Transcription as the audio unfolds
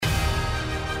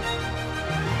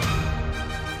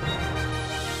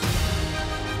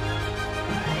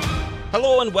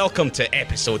Hello and welcome to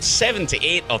episode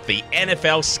 78 of the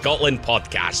NFL Scotland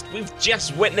podcast. We've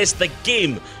just witnessed the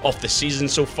game of the season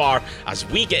so far as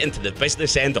we get into the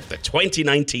business end of the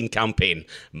 2019 campaign.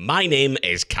 My name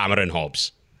is Cameron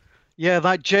Hobbs. Yeah,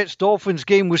 that Jets-Dolphins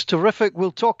game was terrific.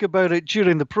 We'll talk about it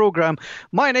during the programme.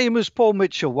 My name is Paul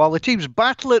Mitchell. While the teams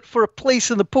battle it for a place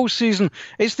in the postseason,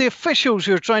 it's the officials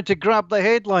who are trying to grab the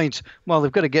headlines. Well,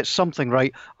 they've got to get something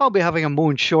right. I'll be having a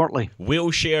moan shortly.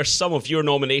 We'll share some of your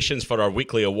nominations for our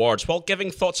weekly awards while giving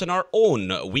thoughts on our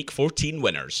own Week 14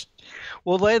 winners.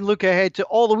 We'll then look ahead to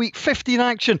all the Week 15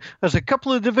 action as a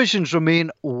couple of divisions remain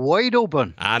wide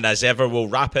open. And as ever, we'll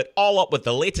wrap it all up with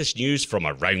the latest news from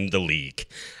around the league.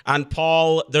 And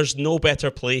Paul, there's no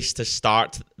better place to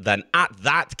start than at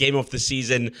that game of the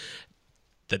season.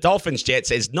 The Dolphins-Jets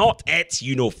is not it.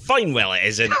 You know fine well it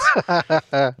isn't.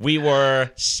 We were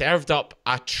served up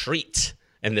a treat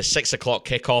in the 6 o'clock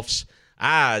kickoffs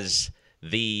as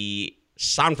the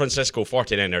San Francisco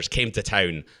 49ers came to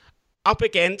town up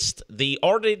against the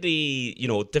already,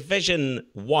 Division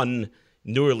 1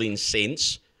 New Orleans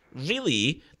Saints.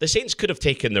 Really, the Saints could have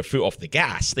taken their foot off the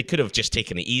gas. They could have just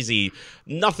taken it easy.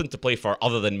 Nothing to play for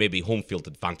other than maybe home field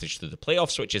advantage through the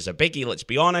playoffs, which is a biggie, let's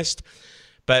be honest.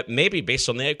 But maybe based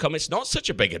on the outcome, it's not such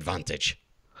a big advantage.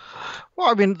 Well,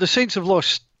 I mean, the Saints have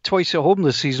lost twice at home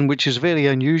this season, which is very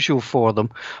unusual for them.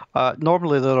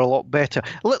 Normally, they're a lot better.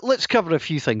 Let's cover a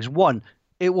few things. One,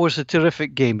 it was a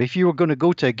terrific game. If you were going to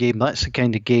go to a game, that's the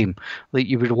kind of game that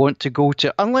you would want to go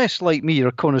to. Unless, like me, you're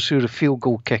a connoisseur of field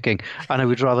goal kicking, and I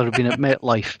would rather have been at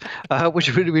MetLife,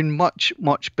 which would have been much,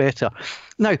 much better.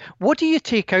 Now, what do you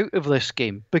take out of this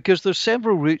game? Because there's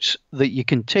several routes that you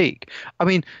can take. I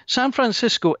mean, San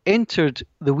Francisco entered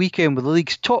the weekend with the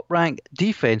league's top-ranked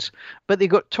defense, but they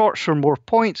got torched for more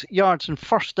points, yards, and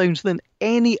first downs than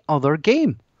any other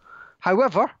game.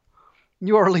 However,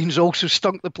 New Orleans also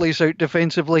stunk the place out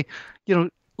defensively,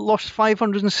 lost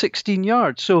 516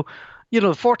 yards. So, the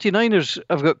 49ers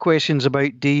have got questions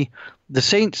about D. The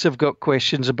Saints have got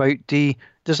questions about D.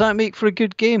 Does that make for a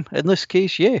good game? In this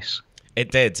case, yes. It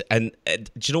did. And do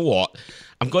you know what?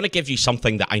 I'm going to give you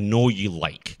something that I know you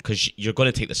like, because you're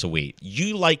going to take this away.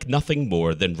 You like nothing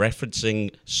more than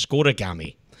referencing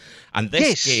Scorigami. And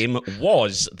this game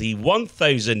was the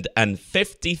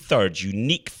 1,053rd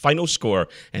unique final score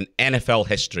in NFL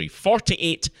history,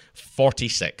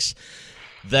 48-46.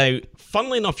 Now,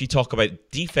 funnily enough, you talk about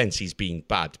defenses being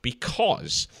bad,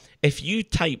 because if you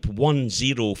type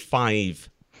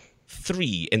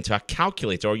 1053 into a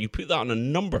calculator, or you put that on a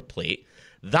number plate,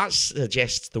 that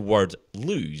suggests the word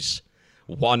lose.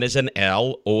 1 is an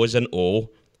L, O is an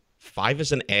O, 5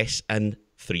 is an S, and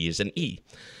 3 is an E.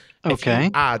 Okay. If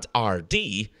you add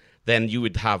RD, then you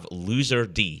would have loser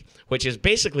D, which is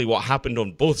basically what happened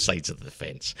on both sides of the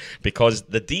fence, because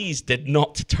the Ds did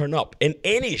not turn up in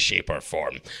any shape or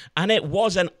form. And it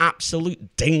was an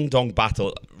absolute ding-dong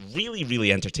battle. Really,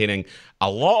 really entertaining.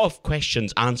 A lot of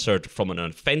questions answered from an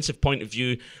offensive point of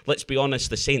view. Let's be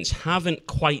honest, the Saints haven't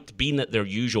quite been at their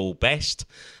usual best.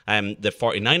 The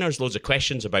 49ers, loads of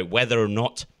questions about whether or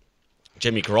not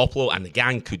Jimmy Garoppolo and the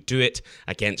gang could do it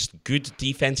against good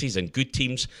defenses and good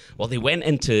teams. Well, they went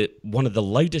into one of the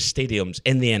loudest stadiums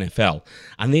in the NFL,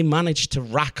 and they managed to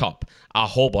rack up a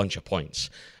whole bunch of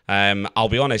points. I'll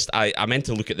be honest, I meant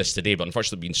to look at this today, but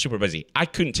unfortunately been super busy. I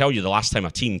couldn't tell you the last time a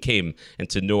team came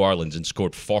into New Orleans and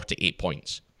scored 48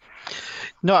 points.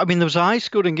 No, I mean, there was a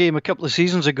high-scoring game a couple of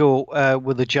seasons ago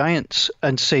with the Giants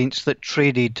and Saints that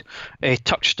traded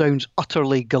touchdowns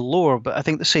utterly galore, but I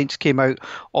think the Saints came out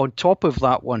on top of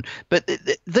that one. But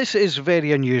this is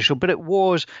very unusual, but it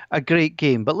was a great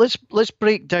game. But let's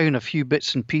break down a few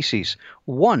bits and pieces.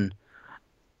 One,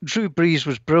 Drew Brees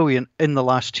was brilliant in the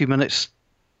last 2 minutes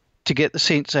to get the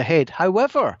Saints ahead.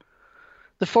 However,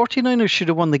 the 49ers should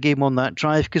have won the game on that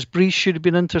drive because Brees should have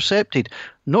been intercepted.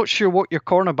 Not sure what your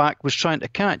cornerback was trying to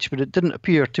catch, but it didn't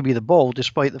appear to be the ball,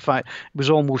 despite the fact it was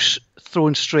almost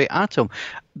thrown straight at him.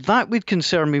 That would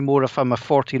concern me more if I'm a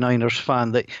 49ers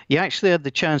fan, that you actually had the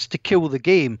chance to kill the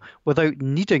game without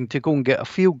needing to go and get a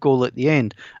field goal at the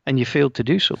end, and you failed to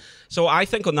do so. So I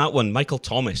think on that one, Michael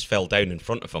Thomas fell down in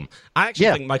front of him. I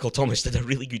actually think Michael Thomas did a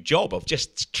really good job of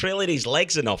just trailing his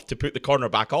legs enough to put the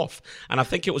cornerback off. And I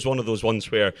think it was one of those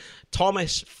ones where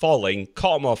Thomas falling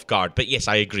caught him off guard. But yes,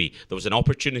 I agree. There was an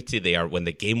opportunity there when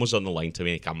the game was on the line to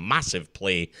make a massive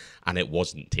play, and it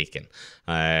wasn't taken.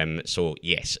 So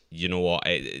yes, you know what?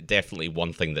 Definitely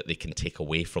one thing that they can take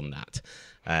away from that.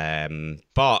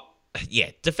 But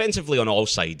yeah, defensively on all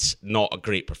sides, not a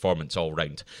great performance all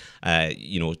round.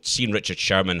 Seeing Richard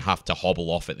Sherman have to hobble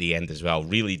off at the end as well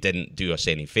really didn't do us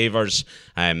any favours.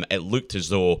 It looked as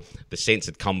though the Saints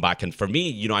had come back. And for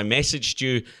me, I messaged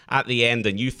you at the end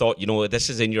and you thought, this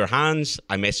is in your hands.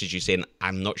 I messaged you saying,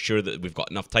 I'm not sure that we've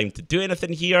got enough time to do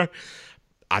anything here.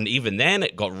 And even then,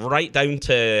 it got right down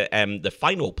to the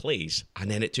final plays.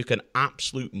 And then it took an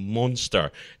absolute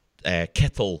monster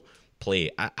Kittle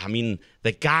play. I mean,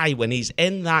 the guy, when he's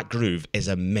in that groove, is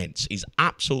immense. He's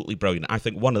absolutely brilliant. I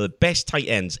think one of the best tight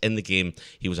ends in the game.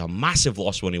 He was a massive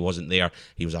loss when he wasn't there.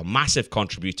 He was a massive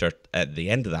contributor at the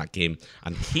end of that game.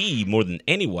 And he, more than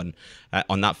anyone,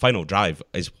 on that final drive,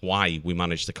 is why we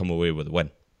managed to come away with a win.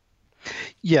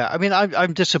 Yeah, I mean,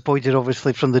 I'm disappointed,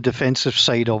 obviously, from the defensive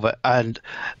side of it. And,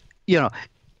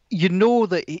 you know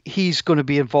that he's going to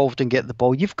be involved and get the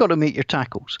ball. You've got to make your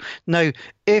tackles. Now,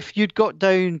 if you'd got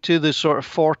down to the sort of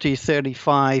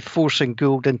 40-35, forcing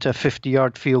Gould into a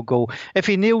 50-yard field goal, if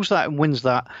he nails that and wins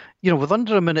that, with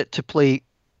under a minute to play,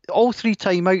 all 3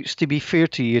 timeouts, to be fair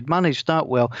to you, you'd managed that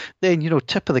well, then,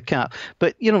 tip of the cap.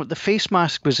 But, the face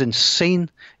mask was insane.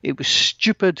 It was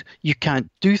stupid. You can't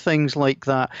do things like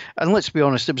that. And let's be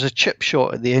honest, it was a chip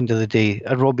shot at the end of the day,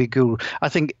 and Robbie Gould. I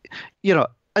think,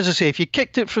 as I say, if you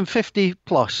kicked it from 50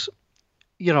 plus,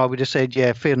 I would have said,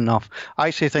 yeah, fair enough. I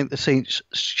actually think the Saints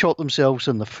shot themselves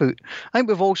in the foot. I think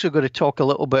we've also got to talk a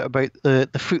little bit about the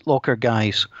Foot Locker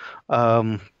guys,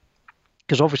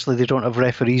 because obviously they don't have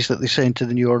referees that they send to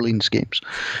the New Orleans games.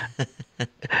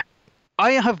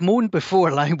 I have moaned before,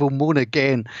 and I will moan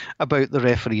again about the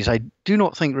referees. I do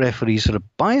not think referees are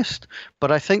biased,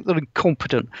 but I think they're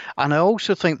incompetent. And I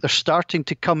also think they're starting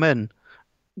to come in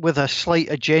with a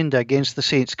slight agenda against the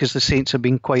Saints, because the Saints have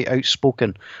been quite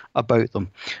outspoken about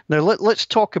them. Now, let's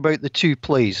talk about the 2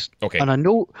 plays. Okay. And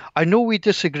I know we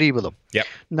disagree with them. Yep.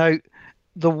 Now,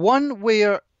 the one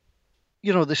where,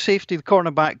 the safety, the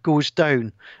cornerback goes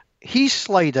down, he's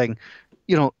sliding,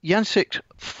 Yancek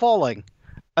falling,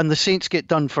 and the Saints get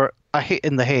done for a hit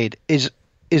in the head is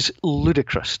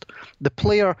ludicrous. The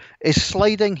player is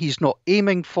sliding, he's not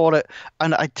aiming for it.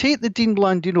 And I take the Dean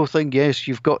Blandino thing, yes,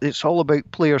 it's all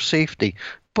about player safety.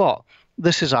 But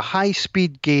this is a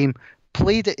high-speed game,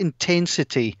 played at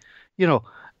intensity.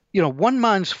 One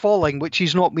man's falling, which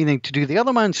he's not meaning to do. The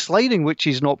other man's sliding, which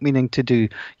he's not meaning to do.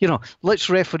 Let's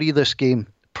referee this game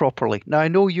properly. Now, I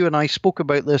know you and I spoke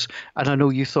about this, and I know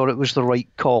you thought it was the right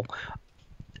call.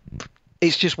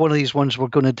 It's just one of these ones we're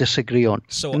going to disagree on.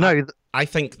 So now, I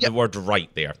think the word right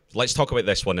there. Let's talk about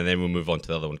this one and then we'll move on to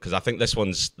the other one, because I think this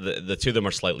one's the 2 of them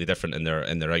are slightly different in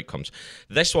their outcomes.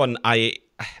 This one, I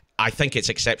think it's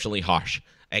exceptionally harsh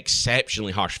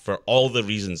for all the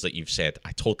reasons that you've said.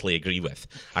 I totally agree with.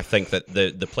 I think that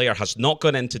the player has not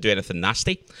gone in to do anything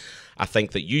nasty. I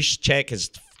think that Juszczyk has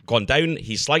gone down,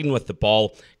 he's sliding with the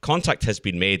ball, contact has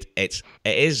been made.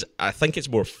 I think it's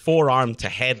more forearm to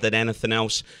head than anything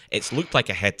else. It's looked like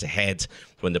a head-to-head.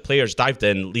 When the player's dived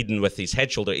in, leading with his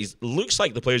head shoulder, it looks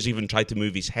like the player's even tried to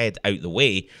move his head out the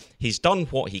way. He's done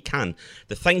what he can.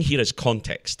 The thing here is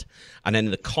context. And in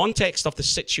the context of the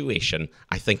situation,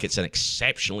 I think it's an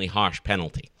exceptionally harsh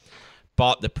penalty.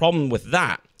 But the problem with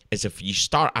that is if you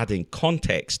start adding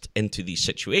context into these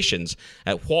situations,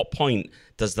 at what point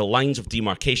does the lines of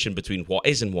demarcation between what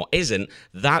is and what isn't,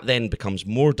 that then becomes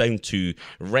more down to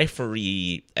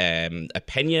referee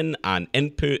opinion and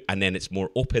input, and then it's more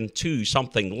open to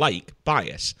something like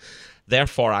bias.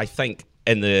 Therefore, I think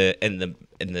in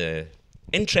the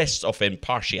interests of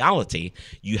impartiality,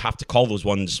 you have to call those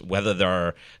ones, whether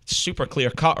they're super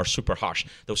clear cut or super harsh.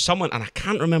 There was someone, and I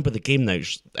can't remember the game now.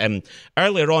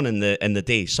 Earlier on in the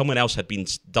day, someone else had been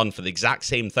done for the exact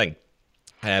same thing.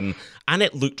 And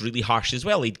it looked really harsh as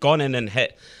well. He'd gone in and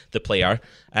hit the player.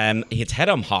 He'd hit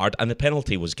him hard, and the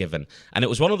penalty was given. And it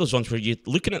was one of those ones where you're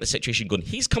looking at the situation going,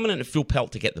 he's coming in at full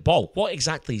pelt to get the ball. What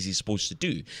exactly is he supposed to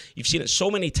do? You've seen it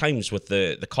so many times with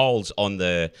the calls on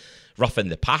the roughing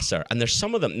the passer, and there's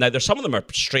some of them are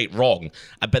straight wrong,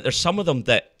 but there's some of them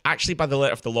that actually by the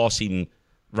letter of the law seem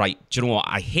right. Do you know what?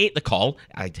 I hate the call.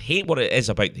 I hate what it is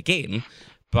about the game,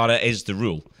 but it is the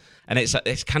rule. And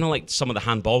it's kind of like some of the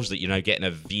handballs that you're now getting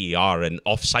a VAR and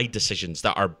offside decisions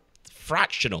that are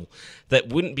fractional, that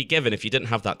wouldn't be given if you didn't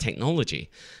have that technology.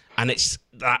 And it's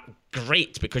that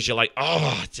great because you're like,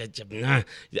 oh, nah,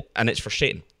 and it's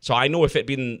frustrating. So I know if it'd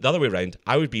been the other way around,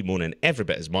 I would be moaning every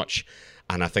bit as much.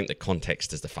 And I think the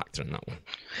context is the factor in that one.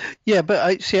 Yeah, but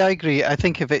I agree. I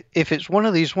think if it's one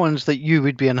of these ones that you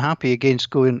would be unhappy against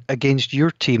going against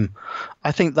your team,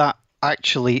 I think that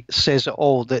actually says it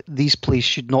all, that these plays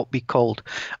should not be called.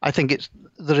 I think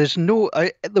there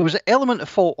was an element of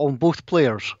fault on both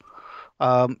players.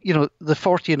 The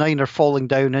 49er falling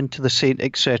down into the Saint,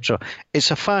 etc. It's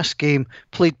a fast game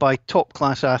played by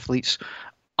top-class athletes.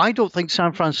 I don't think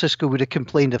San Francisco would have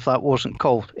complained if that wasn't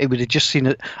called. It would have just seen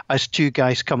it as two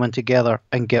guys coming together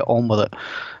and get on with it.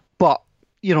 But,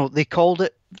 they called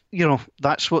it.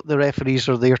 That's what the referees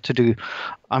are there to do.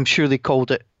 I'm sure they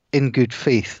called it in good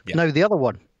faith. Yeah. Now, the other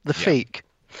one, the fake.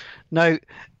 Now,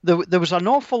 there was an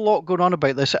awful lot going on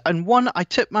about this. And one, I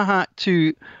tip my hat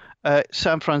to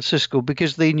San Francisco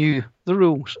because they knew the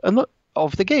rules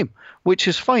of the game, which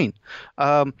is fine.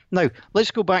 Now,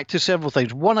 let's go back to several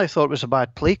things. One, I thought was a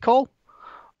bad play call.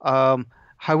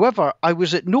 However, I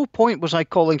was at no point was I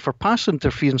calling for pass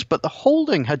interference, but the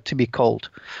holding had to be called.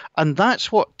 And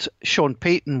that's what Sean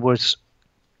Payton was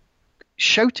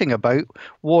shouting about,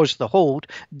 was the hold.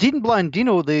 Dean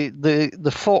Blandino,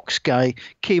 the Fox guy,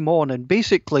 came on and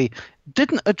basically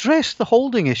didn't address the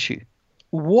holding issue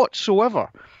whatsoever.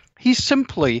 He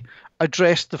simply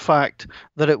addressed the fact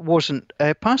that it wasn't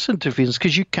pass interference,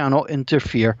 because you cannot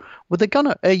interfere with a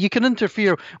gunner. You can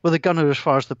interfere with a gunner as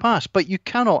far as the pass, but you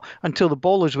cannot until the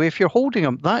ball is away. If you're holding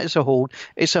him, that is a hold.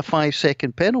 It's a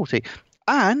 5-second penalty.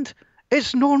 And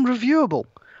it's non-reviewable.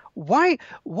 Why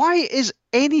is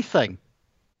anything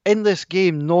in this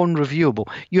game non-reviewable?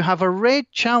 You have a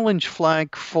red challenge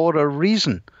flag for a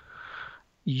reason.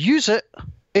 Use it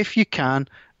if you can.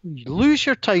 Lose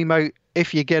your timeout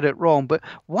if you get it wrong. But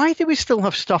why do we still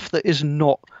have stuff that is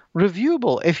not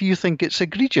reviewable if you think it's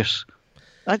egregious?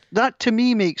 That to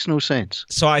me makes no sense.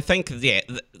 So I think,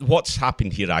 what's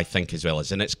happened here, I think, as well,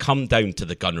 is, and it's come down to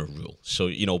the gunner rule. So,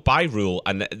 by rule,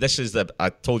 and this is I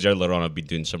told you earlier on, I've been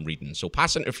doing some reading. So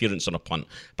pass interference on a punt.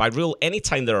 By rule,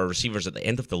 anytime there are receivers at the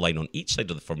end of the line on each side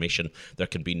of the formation, there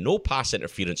can be no pass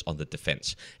interference on the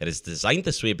defense. It is designed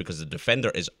this way because the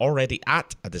defender is already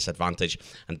at a disadvantage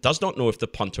and does not know if the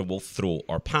punter will throw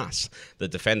or pass. The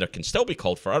defender can still be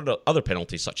called for other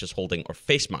penalties such as holding or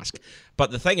face mask.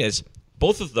 But the thing is,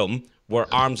 both of them were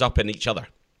arms up in each other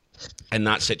in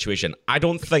that situation. I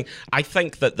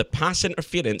think that the pass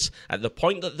interference, at the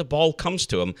point that the ball comes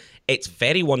to him, it's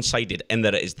very one-sided in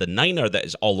that it is the Niner that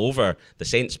is all over the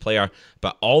Saints player,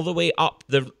 but all the way up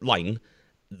the line,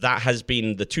 that has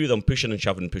been the two of them pushing and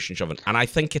shoving. And I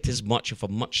think it is much of a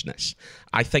muchness.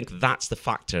 I think that's the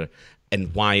factor in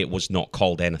why it was not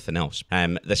called anything else.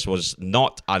 This was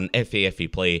not an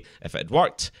FAFE play. If it had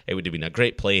worked, it would have been a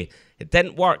great play. It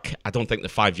didn't work. I don't think the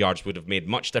 5 yards would have made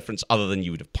much difference other than you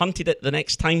would have punted it the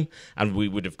next time and we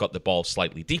would have got the ball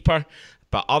slightly deeper.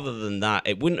 But other than that,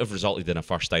 it wouldn't have resulted in a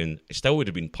first down. It still would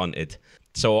have been punted.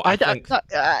 So I think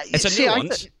it's a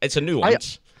nuance. It's a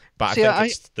nuance, but I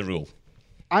think it's the rule.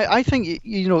 I think,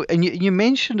 and you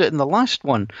mentioned it in the last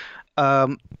one,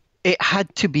 it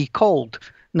had to be called.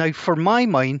 Now, for my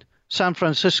mind, San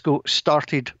Francisco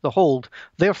started the hold.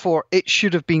 Therefore, it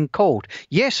should have been called.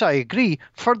 Yes, I agree.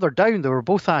 Further down, they were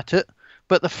both at it.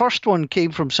 But the first one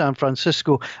came from San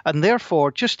Francisco. And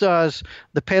therefore, just as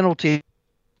the penalty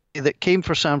that came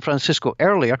for San Francisco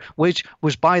earlier, which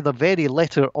was by the very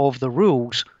letter of the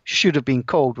rules, should have been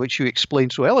called, which you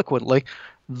explained so eloquently,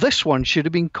 this one should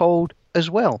have been called as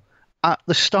well at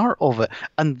the start of it.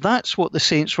 And that's what the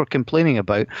Saints were complaining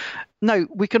about. Now,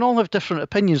 we can all have different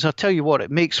opinions. I'll tell you what,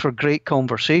 it makes for great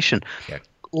conversation. Yeah.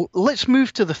 Let's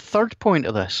move to the third point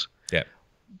of this. Yeah.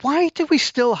 Why do we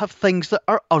still have things that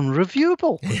are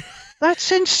unreviewable?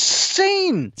 That's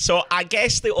insane. So I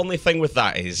guess the only thing with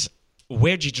that is,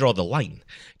 where do you draw the line?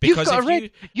 Because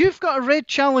you've got a red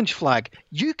challenge flag.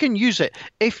 You can use it.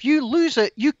 If you lose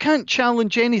it, you can't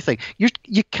challenge anything.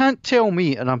 You can't tell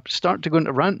me, and I'm starting to go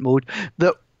into rant mode,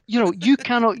 that you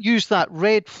cannot use that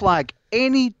red flag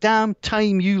any damn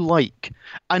time you like,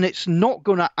 and it's not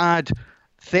going to add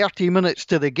 30 minutes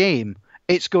to the game.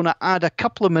 It's going to add a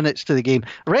couple of minutes to the game.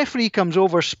 Referee comes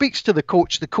over, speaks to the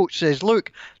coach. The coach says,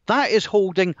 look, that is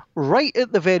holding right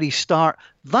at the very start.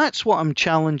 That's what I'm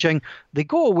challenging. They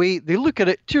go away, they look at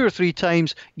it 2 or 3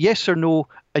 times, yes or no,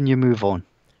 and you move on.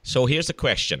 So here's the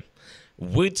question.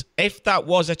 If that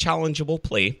was a challengeable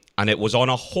play and it was on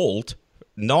a hold,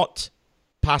 not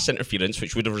pass interference,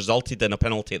 which would have resulted in a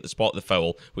penalty at the spot of the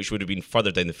foul, which would have been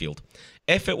further down the field.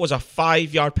 If it was a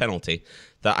 5-yard penalty,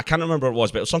 that I can't remember what it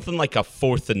was, but it was something like a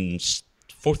fourth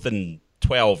and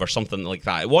 12 or something like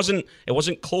that. It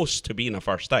wasn't close to being a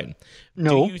first down.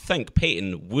 No. Do you think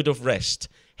Payton would have risked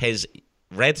his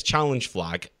red challenge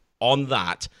flag on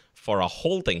that for a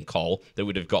holding call that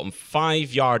would have gotten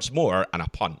 5 yards more and a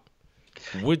punt?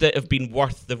 Would it have been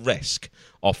worth the risk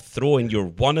of throwing your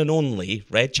one and only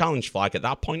red challenge flag at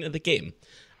that point of the game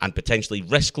and potentially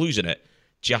risk losing it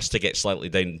just to get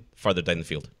slightly further down the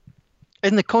field?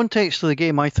 In the context of the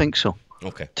game, I think so.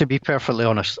 Okay. To be perfectly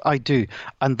honest, I do,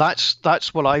 and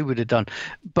that's what I would have done.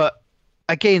 But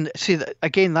again, see,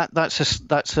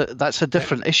 that's a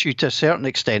different issue to a certain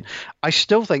extent. I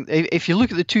still think if you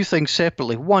look at the two things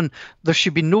separately, one, there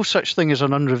should be no such thing as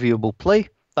an unreviewable play.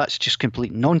 That's just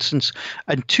complete nonsense.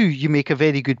 And two, you make a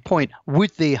very good point.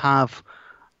 Would they have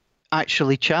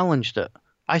actually challenged it?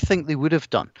 I think they would have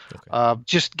done,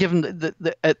 just given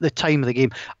at the time of the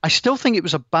game. I still think it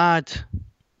was a bad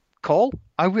call.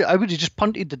 I would have just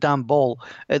punted the damn ball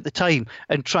at the time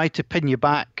and tried to pin you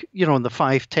back, in the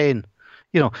 5-10.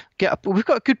 We've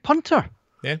got a good punter.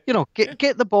 Yeah.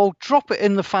 Get the ball, drop it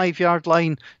in the 5-yard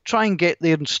line, try and get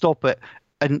there and stop it,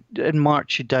 and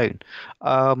march you down.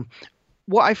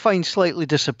 What I find slightly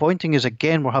disappointing is,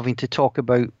 again, we're having to talk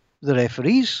about the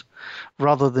referees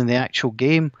rather than the actual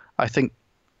game. I think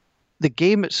the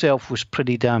game itself was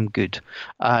pretty damn good.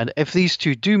 And if these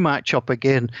two do match up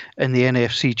again in the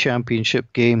NFC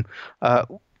Championship game,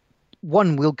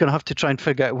 one, we're going to have to try and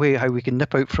figure out a way how we can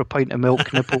nip out for a pint of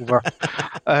milk, nip over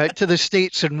to the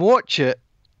States and watch it.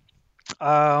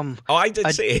 I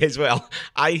did say as well.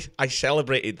 I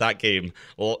celebrated that game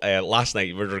last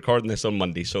night. We're recording this on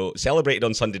Monday, so celebrated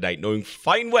on Sunday night, knowing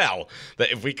fine well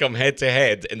that if we come head to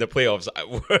head in the playoffs,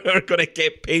 we're going to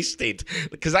get pasted,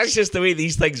 because that's just the way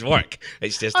these things work.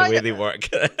 It's just the way they work.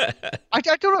 I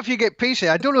don't know if you get pasted.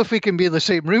 I don't know if we can be in the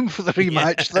same room for the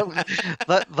rematch.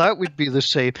 Yeah. That would be the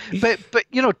same. But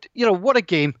what a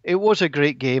game! It was a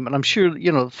great game, and I'm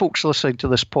sure folks listening to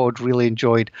this pod really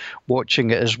enjoyed watching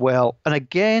it as well. And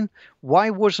again, why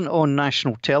wasn't it on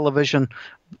national television,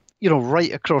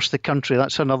 right across the country?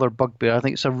 That's another bugbear. I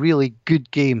think it's a really good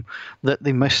game that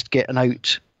they missed getting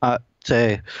out at,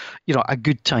 a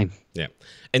good time. Yeah.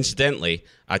 Incidentally,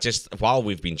 while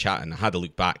we've been chatting, I had a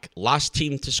look back. Last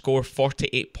team to score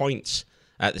 48 points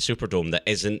at the Superdome that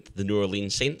isn't the New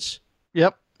Orleans Saints.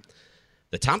 Yep.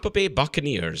 The Tampa Bay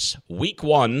Buccaneers, week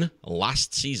 1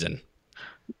 last season.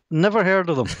 Never heard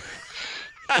of them.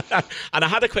 And I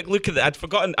had a quick look at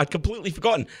it. I'd completely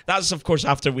forgotten. That's, of course,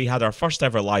 after we had our first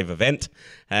ever live event.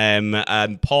 And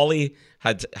Paulie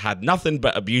had nothing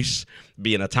but abuse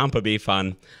being a Tampa Bay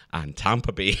fan. And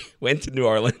Tampa Bay went to New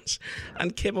Orleans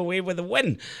and came away with a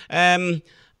win.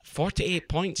 48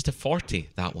 points to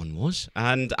 40, that one was.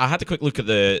 And I had a quick look at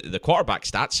the quarterback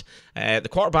stats. The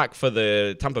quarterback for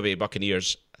the Tampa Bay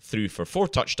Buccaneers threw for 4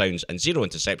 touchdowns and 0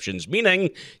 interceptions, meaning,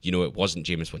 it wasn't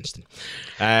Jameis Winston.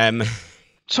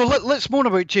 So let's moan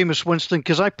about Jameis Winston,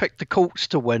 because I picked the Colts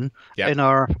to win in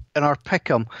our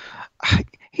pick'em.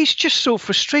 He's just so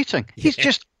frustrating. He's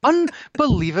just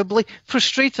unbelievably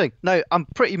frustrating. Now, I'm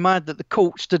pretty mad that the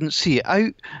Colts didn't see it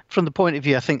out from the point of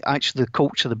view. I think actually the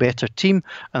Colts are the better team,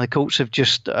 and the Colts have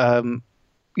just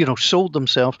sold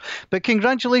themselves. But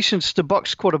congratulations to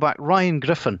Bucs quarterback Ryan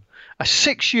Griffin, a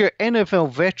 6-year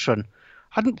NFL veteran.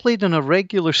 Hadn't played in a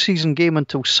regular season game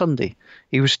until Sunday.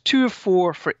 He was 2 of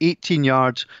 4 for 18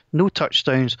 yards, no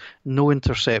touchdowns, no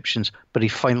interceptions, but he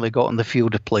finally got on the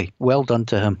field to play. Well done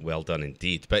to him. Well done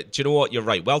indeed. But do you know what? You're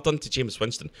right. Well done to Jameis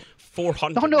Winston.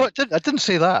 400. No, I didn't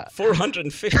say that.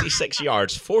 456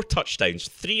 yards, 4 touchdowns,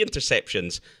 3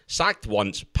 interceptions, sacked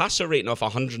once, passer rating of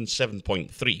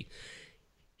 107.3.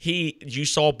 You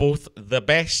saw both the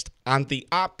best and the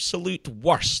absolute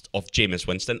worst of Jameis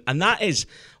Winston, and that is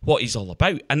what he's all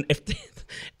about. And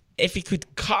if he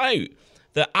could cut out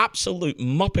the absolute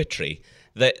muppetry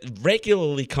that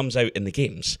regularly comes out in the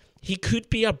games, he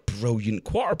could be a brilliant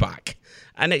quarterback.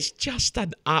 And it's just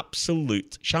an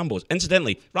absolute shambles.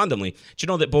 Incidentally, randomly, do you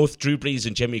know that both Drew Brees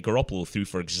and Jimmy Garoppolo threw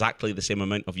for exactly the same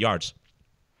amount of yards?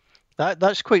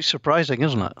 That's quite surprising,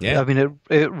 isn't it? Yeah. I mean,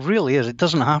 it really is. It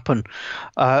doesn't happen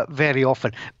very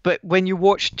often. But when you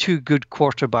watch two good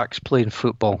quarterbacks playing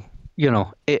football,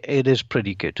 it is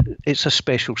pretty good. It's a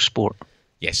special sport.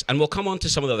 Yes, and we'll come on to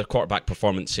some of the other quarterback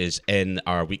performances in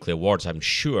our weekly awards, I'm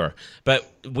sure.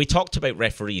 But we talked about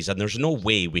referees, and there's no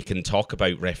way we can talk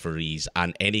about referees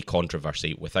and any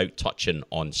controversy without touching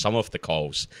on some of the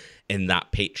calls in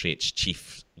that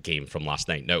Patriots-Chiefs game from last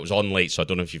night. Now, it was on late, so I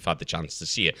don't know if you've had the chance to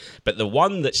see it. But the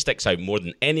one that sticks out more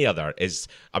than any other is,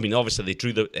 obviously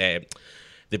they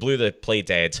blew the play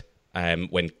dead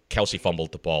when Kelsey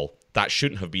fumbled the ball. That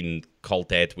shouldn't have been called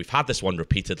dead. We've had this one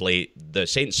repeatedly. The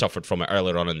Saints suffered from it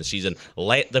earlier on in the season.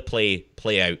 Let the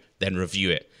play out, then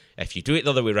review it. If you do it the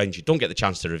other way around, you don't get the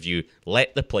chance to review.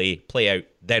 Let the play out,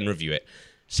 then review it.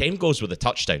 Same goes with the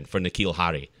touchdown for N'Keal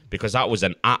Harry, because that was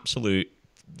an absolute...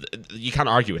 You can't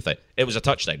argue with it. It was a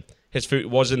touchdown. His foot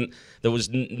wasn't... There was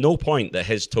no point that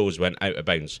his toes went out of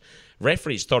bounds.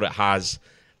 Referees thought it has...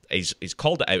 He's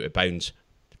called it out of bounds.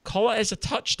 Call it as a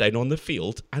touchdown on the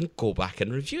field and go back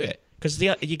and review it. because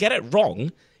you get it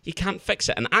wrong, you can't fix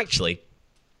it. And actually,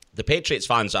 the Patriots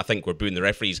fans, I think, were booing the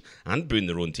referees and booing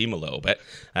their own team a little bit.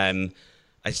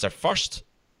 It's their first,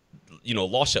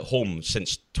 loss at home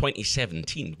since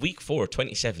 2017, week 4,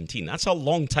 2017. That's a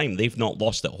long time they've not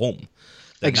lost at home.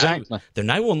 They're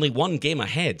now only one game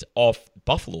ahead of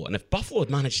Buffalo, and if Buffalo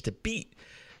had managed to beat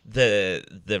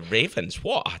the Ravens,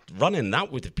 what a run-in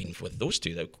that would have been with those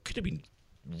two. That could have been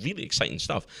really exciting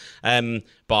stuff.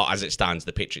 But as it stands,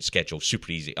 the Patriots' schedule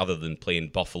super easy, other than playing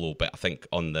Buffalo. But I think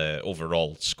on the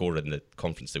overall score in the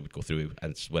conference, they would go through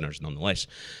as winners nonetheless.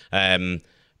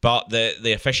 But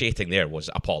the officiating there was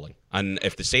appalling. And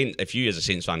if you as a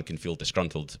Saints fan can feel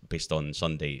disgruntled based on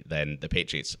Sunday, then the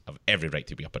Patriots have every right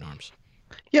to be up in arms.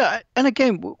 Yeah, and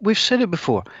again, we've said it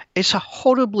before. It's a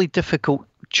horribly difficult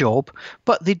job,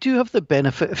 but they do have the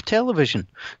benefit of television.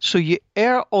 So you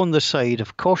err on the side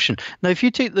of caution. Now, if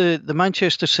you take the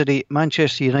Manchester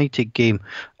City-Manchester United game,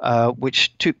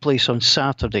 which took place on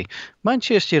Saturday,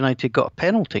 Manchester United got a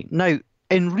penalty. Now,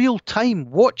 in real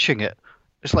time watching it,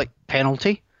 it's like,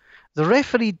 penalty? The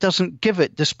referee doesn't give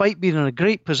it, despite being in a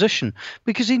great position,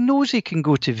 because he knows he can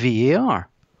go to VAR.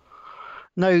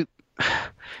 Now,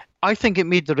 I think it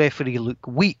made the referee look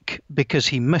weak because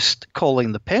he missed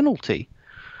calling the penalty.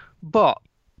 But,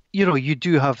 you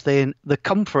do have then the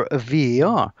comfort of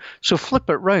VAR. So flip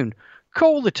it round.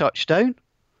 Call the touchdown.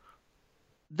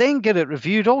 Then get it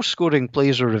reviewed. All scoring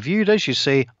plays are reviewed. As you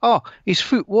say, his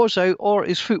foot was out or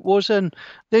his foot was in.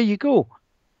 There you go.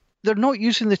 They're not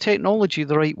using the technology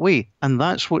the right way. And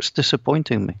that's what's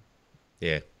disappointing me.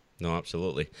 Yeah, no,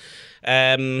 absolutely.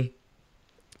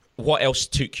 What else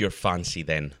took your fancy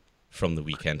then from the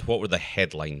weekend? What were the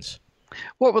headlines?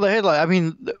 I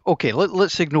mean, okay,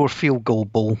 let's ignore Field Goal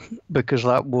Bowl because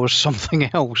that was something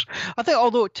else. I think,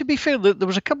 although, to be fair, there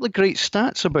was a couple of great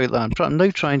stats about that. I'm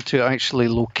now trying to actually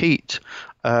locate.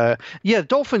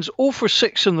 Dolphins 0 for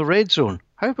 6 in the red zone.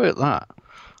 How about that?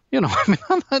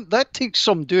 That takes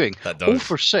some doing. That does. 0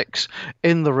 for 6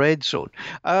 in the red zone.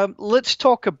 Let's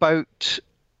talk about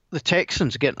the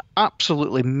Texans getting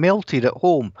absolutely melted at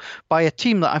home by a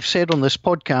team that I've said on this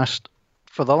podcast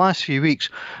for the last few weeks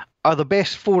are the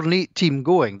best 4-8 team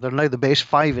going. They're now the best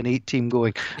 5-8 team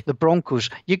going. The Broncos.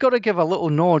 You got to give a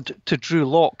little nod to Drew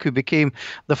Lock, who became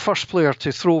the first player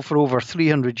to throw for over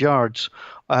 300 yards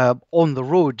on the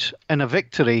road in a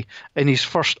victory in his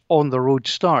first on-the-road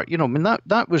start.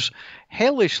 That was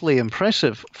hellishly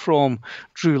impressive from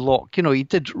Drew Lock. He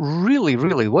did really,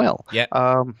 really well.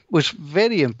 Yeah. Was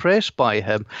very impressed by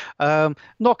him.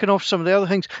 Knocking off some of the other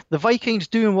things. The Vikings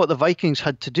doing what the Vikings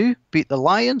had to do, beat the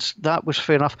Lions. That was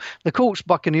fair enough. The Colts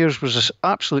Buccaneers was an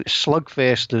absolute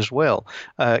slugfest as well.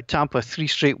 Tampa 3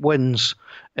 straight wins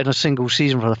in a single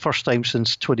season for the first time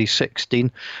since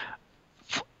 2016.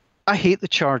 I hate the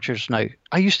Chargers now.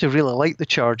 I used to really like the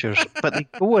Chargers, but they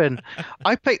go in.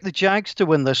 I picked the Jags to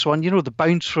win this one. The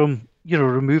bounce from,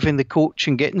 removing the coach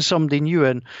and getting somebody new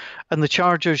in. And the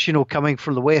Chargers, coming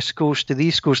from the West Coast to the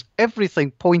East Coast,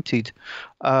 everything pointed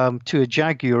to a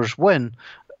Jaguars win,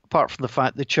 apart from the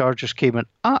fact the Chargers came and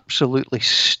absolutely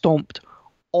stomped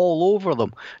all over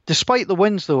them. Despite the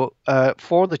wins, though,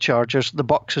 for the Chargers, the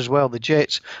Bucs as well, the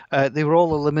Jets, they were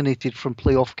all eliminated from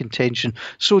playoff contention.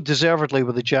 So deservedly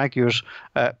were the Jaguars,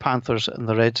 Panthers, and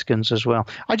the Redskins as well.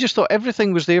 I just thought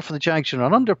everything was there for the Jags. An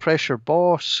under pressure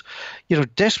boss,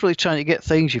 desperately trying to get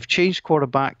things. You've changed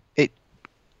quarterback. It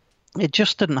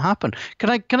just didn't happen. Can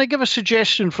I give a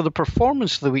suggestion for the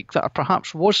performance of the week that I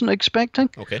perhaps wasn't expecting?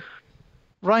 Okay.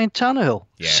 Ryan Tannehill,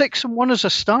 6-1 as a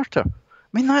starter.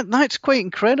 I mean, that's quite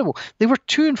incredible. They were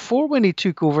 2-4 when he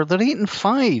took over. They're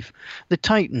 8-5. The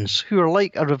Titans, who are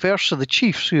like a reverse of the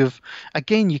Chiefs, who have,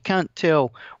 again, you can't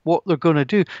tell what they're going to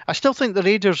do. I still think the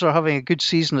Raiders are having a good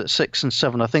season at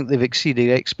 6-7. I think they've exceeded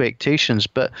expectations.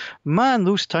 But man,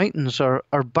 those Titans are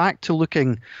back to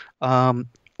looking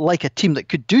like a team that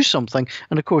could do something.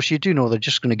 And of course, you do know they're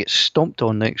just going to get stomped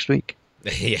on next week.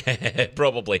 Yeah,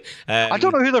 probably. I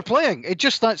don't know who they're playing.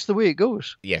 That's the way it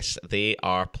goes. Yes, they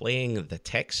are playing the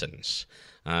Texans.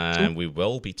 And we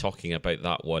will be talking about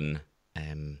that one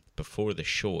before the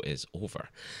show is over.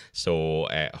 So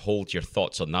hold your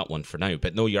thoughts on that one for now.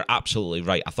 But no, you're absolutely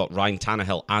right. I thought Ryan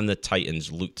Tannehill and the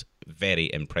Titans looked very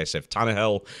impressive.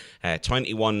 Tannehill,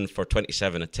 21 for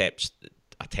 27 attempts,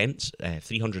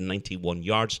 391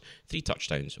 yards, 3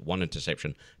 touchdowns, 1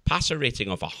 interception, passer rating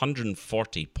of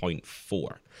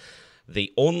 140.4.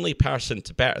 The only person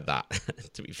to better that,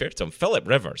 to be fair to him, Phillip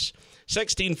Rivers,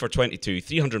 16 for 22,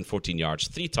 314 yards,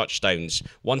 3 touchdowns,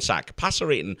 1 sack, passer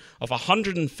rating of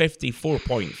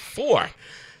 154.4.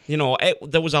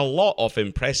 there was a lot of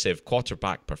impressive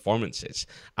quarterback performances,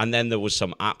 and then there was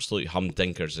some absolute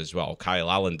humdinkers as well. Kyle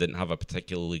Allen didn't have a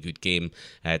particularly good game.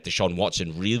 Deshaun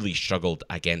Watson really struggled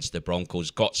against the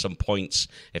Broncos, got some points.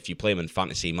 If you play him in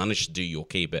fantasy, managed to do you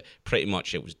okay, but pretty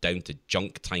much it was down to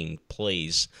junk time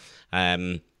plays.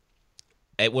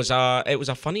 It was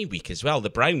a funny week as well.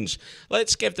 The Browns,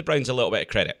 let's give the Browns a little bit of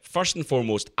credit. First and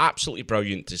foremost, absolutely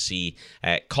brilliant to see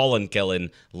Colin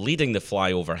Gillen leading the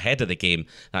flyover ahead of the game.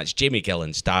 That's Jamie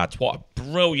Gillen's dad. What a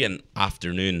brilliant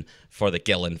afternoon for the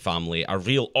Gillen family. A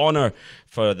real honour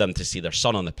for them to see their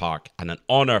son on the park, and an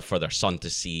honour for their son to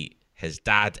see his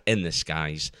dad in the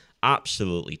skies.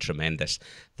 Absolutely tremendous.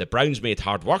 The Browns made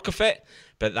hard work of it,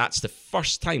 but that's the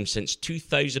first time since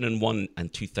 2001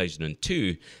 and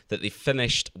 2002 that they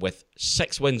finished with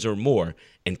 6 wins or more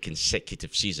in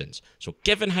consecutive seasons. So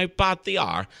given how bad they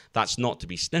are, that's not to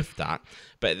be sniffed at,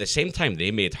 but at the same time, they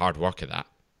made hard work of that.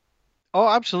 Oh,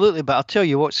 absolutely. But I'll tell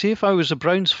you what, see, if I was a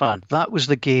Browns fan, that was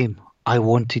the game I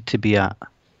wanted to be at.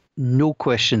 No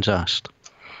questions asked.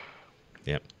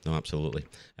 Yeah, no, absolutely.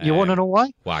 You want to know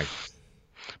why? Why?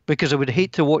 Because I would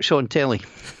hate to watch it on telly.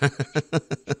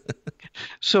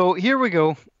 So here we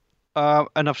go.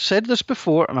 And I've said this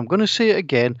before, and I'm going to say it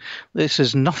again. This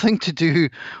has nothing to do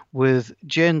with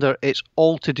gender. It's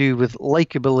all to do with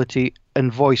likability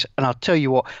and voice. And I'll tell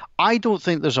you what, I don't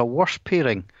think there's a worse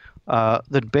pairing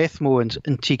than Beth Mowins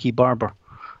and Tiki Barber.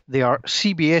 They are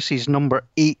CBS's number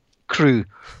 8 crew,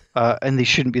 and they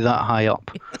shouldn't be that high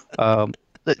up.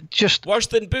 Just worse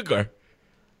than Booger.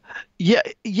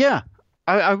 Yeah.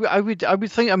 I would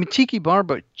think. I mean, Tiki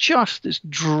Barber just is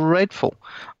dreadful.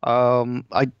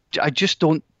 I just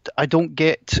don't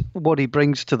get what he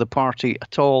brings to the party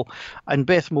at all. And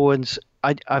Beth Mowins,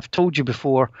 I've told you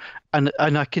before, and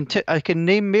I can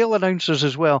name male announcers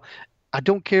as well. I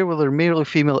don't care whether they're male or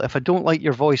female. If I don't like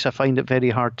your voice, I find it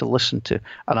very hard to listen to,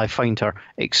 and I find her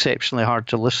exceptionally hard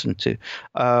to listen to.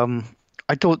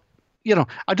 I don't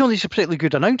think she's a particularly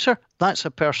good announcer. That's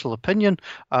a personal opinion.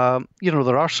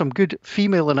 There are some good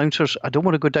female announcers. I don't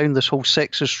want to go down this whole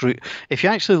sexist route. If you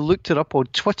actually looked it up on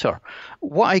Twitter,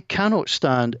 what I cannot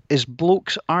stand is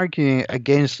blokes arguing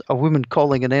against a woman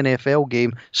calling an NFL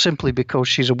game simply because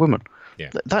she's a woman. Yeah.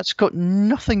 That's got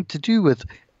nothing to do with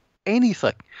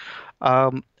anything.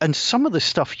 And some of the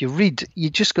stuff you read, you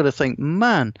just got to think,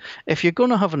 man, if you're going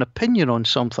to have an opinion on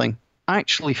something,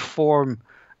 actually form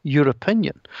your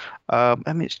opinion.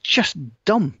 It's just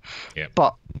dumb. Yeah.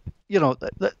 But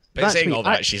but saying all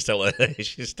that, she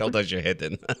still does your head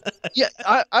in. Yeah,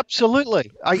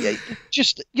 absolutely. I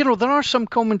just there are some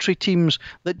commentary teams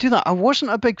that do that. I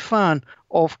wasn't a big fan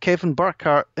of Kevin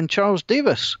Burkhardt and Charles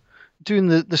Davis doing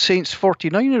the Saints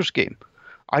 49ers game.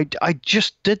 I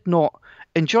just did not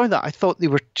enjoy that. I thought they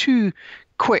were too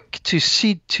quick to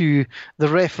cede to the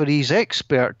referee's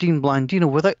expert, Dean Blandino,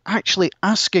 without actually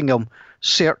asking him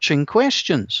searching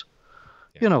questions.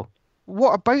 Yeah.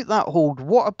 What about that hold?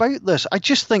 What about this? I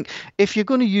just think if you're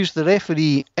going to use the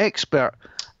referee expert,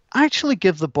 actually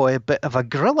give the boy a bit of a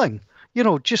grilling.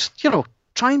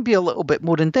 Try and be a little bit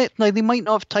more in depth. Now, they might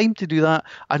not have time to do that.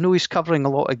 I know he's covering a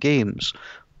lot of games.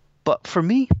 But for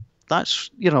me, that's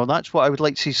what I would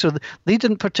like to see. So they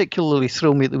didn't particularly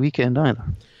thrill me at the weekend either.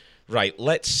 Right,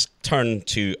 let's turn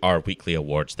to our weekly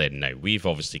awards then now. We've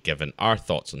obviously given our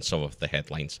thoughts on some of the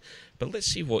headlines, but let's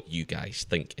see what you guys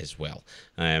think as well.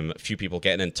 A few people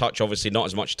getting in touch, obviously not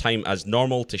as much time as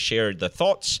normal to share the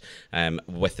thoughts,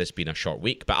 with this being a short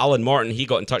week. But Alan Morton, he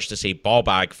got in touch to say ball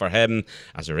bag for him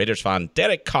as a Raiders fan.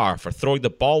 Derek Carr for throwing the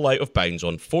ball out of bounds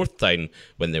on 4th down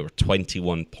when they were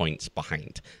 21 points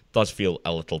behind. Does feel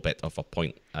a little bit of a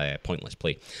pointless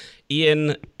play.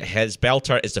 Ian, his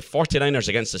belter is the 49ers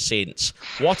against the Saints.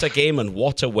 What a game and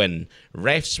what a win.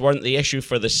 Refs weren't the issue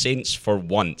for the Saints for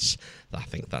once. I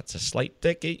think that's a slight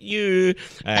dig at you.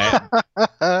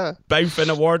 Bowfin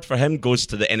Award for him goes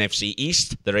to the NFC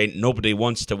East. There ain't nobody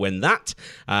wants to win that.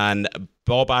 And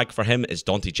ballbag for him is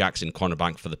Dante Jackson,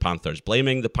 cornerback for the Panthers,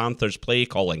 blaming the Panthers play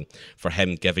calling for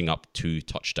him giving up 2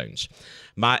 touchdowns.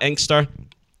 Matt Inkster,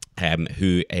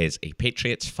 who is a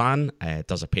Patriots fan,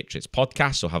 does a Patriots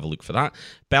podcast, so have a look for that.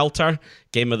 Belter,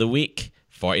 game of the week,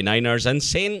 49ers and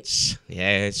Saints.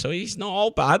 Yeah, so he's not all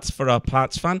bad for a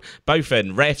Pats fan.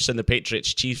 Bowfin, refs in the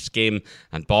Patriots-Chiefs game,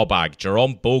 and ballbag,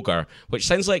 Jerome Boger, which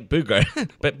sounds like Booger,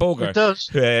 but Boger, it does.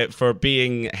 For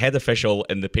being head official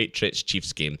in the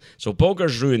Patriots-Chiefs game. So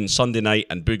Boger's ruined Sunday night,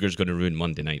 and Booger's going to ruin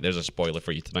Monday night. There's a spoiler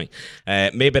for you tonight.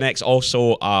 Mabenex,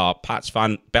 also a Pats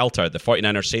fan. Belter, the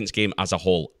 49ers Saints game as a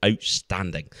whole,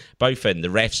 outstanding. Bowfin, the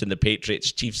refs in the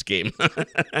Patriots-Chiefs game.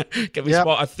 Can we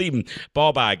spot a theme?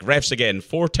 Ballbag, refs again,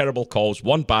 4 terrible calls,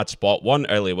 1 bad spot, 1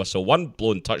 early whistle, 1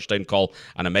 blown touchdown call,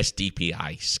 and a missed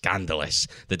DPI. Scandalous.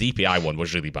 The DPI one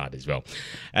was really bad as well.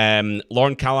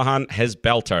 Lauren Callahan, his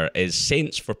belter is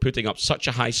Saints for putting up such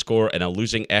a high score in a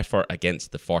losing effort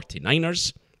against the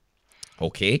 49ers.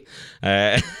 Okay.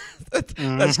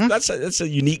 That's a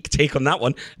unique take on that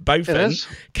one. Bowfin,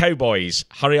 Cowboys,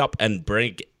 hurry up and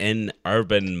bring in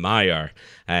Urban Meyer.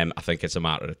 I think it's a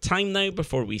matter of time now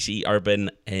before we see Urban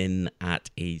in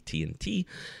at AT&T.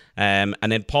 And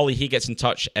then Paulie, he gets in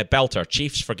touch. Belter,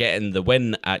 Chiefs for getting the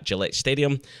win at Gillette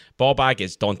Stadium. Ballbag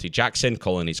is Dante Jackson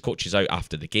calling his coaches out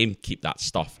after the game. Keep that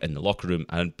stuff in the locker room.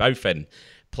 And Bowfin,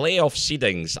 playoff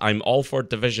seedings. I'm all for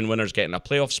division winners getting a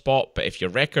playoff spot, but if your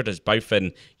record is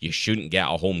Bowfin, you shouldn't get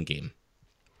a home game.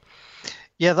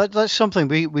 Yeah, that's something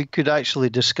we could actually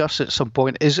discuss at some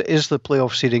point. Is the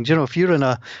playoff seedings? You know, if you're in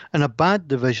a bad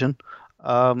division,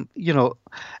 and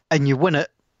you win it,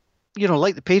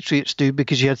 like the Patriots do,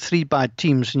 because you had 3 bad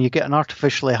teams and you get an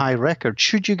artificially high record.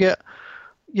 Should you get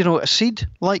a seed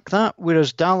like that?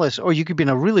 Whereas Dallas, or you could be in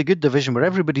a really good division where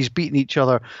everybody's beating each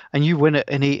other and you win it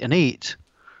in 8-8.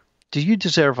 Do you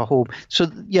deserve a home? So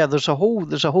yeah, there's a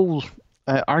whole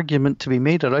argument to be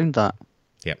made around that.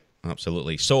 Yeah,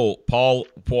 absolutely. So Paul,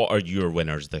 what are your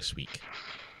winners this week?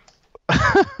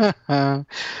 I'm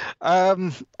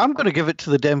going to give it to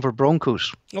the Denver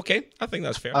Broncos. Okay, I think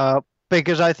that's fair.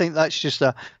 Because I think that's just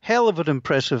a hell of an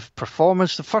impressive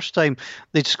performance. The first time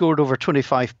they'd scored over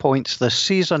 25 points this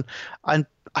season, and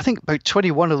I think about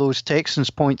 21 of those Texans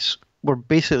points were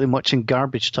basically much in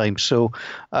garbage time. So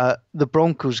the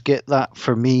Broncos get that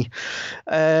for me.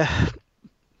 Ballbag,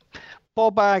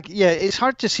 yeah, it's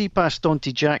hard to see past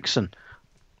Dante Jackson.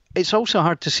 It's also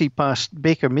hard to see past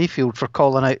Baker Mayfield for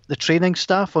calling out the training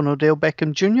staff on Odell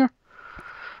Beckham Jr.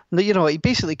 He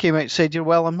basically came out and said,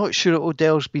 well, I'm not sure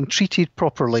Odell's been treated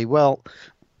properly. Well,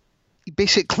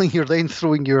 basically you're then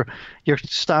throwing your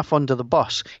staff under the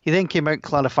bus. He then came out and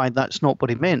clarified that's not what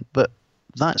he meant, but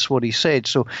that's what he said.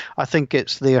 So I think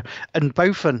it's there. And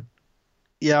Bowfin,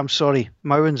 yeah, I'm sorry,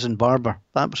 Mowens and Barber.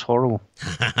 That was horrible.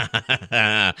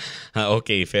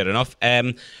 Okay, fair enough.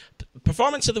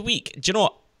 Performance of the week. Do you know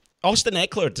what? Austin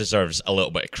Eckler deserves a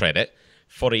little bit of credit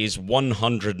for his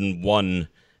 101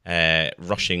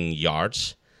 rushing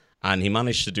yards. And he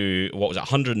managed to do,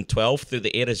 112 through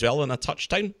the air as well in a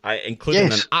touchdown,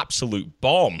 including an absolute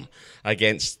bomb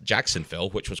against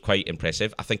Jacksonville, which was quite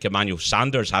impressive. I think Emmanuel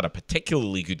Sanders had a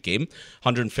particularly good game,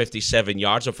 157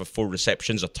 yards over 4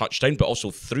 receptions, a touchdown, but also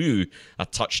threw a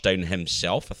touchdown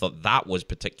himself. I thought that was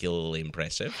particularly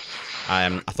impressive.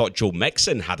 I thought Joe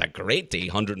Mixon had a great day,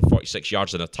 146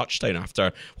 yards and a touchdown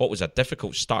after what was a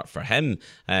difficult start for him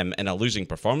in a losing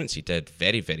performance. He did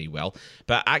very, very well.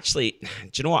 But actually, do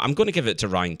you know what? I'm going to give it to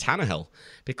Ryan Tannehill,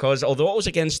 because although it was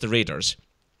against the Raiders,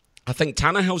 I think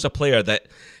Tannehill's a player that,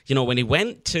 when he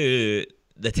went to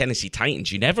the Tennessee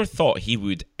Titans, you never thought he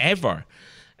would ever,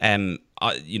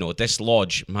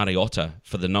 dislodge Mariota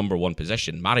for the number 1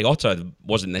 position. Mariota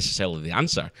wasn't necessarily the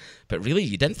answer, but really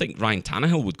you didn't think Ryan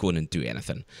Tannehill would go in and do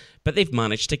anything. But they've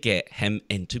managed to get him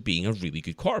into being a really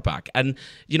good quarterback. And,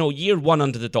 year 1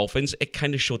 under the Dolphins, it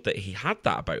kind of showed that he had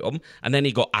that about him. And then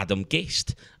he got Adam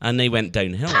Gase, and they went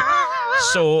downhill.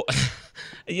 So,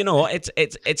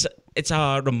 it's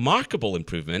a remarkable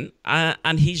improvement.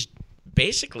 And he's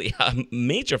basically a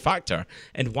major factor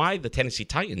in why the Tennessee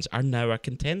Titans are now a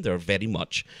contender very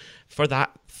much for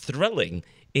that thrilling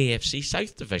AFC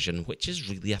South division, which is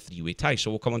really a 3-way tie. So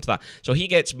we'll come on to that. So he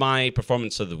gets my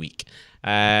performance of the week.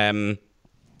 Ballbag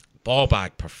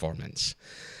performance.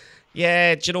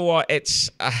 Yeah, do you know what? It's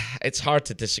hard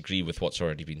to disagree with what's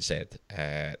already been said.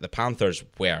 The Panthers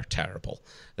were terrible.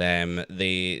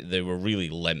 They were really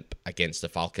limp against the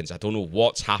Falcons. I don't know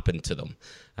what's happened to them.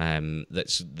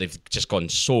 They've just gone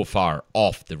so far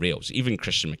off the rails. Even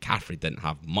Christian McCaffrey didn't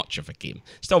have much of a game.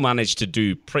 Still managed to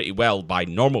do pretty well by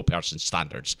normal person's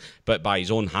standards, but by his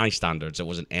own high standards, it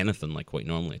wasn't anything like what he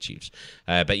normally achieves.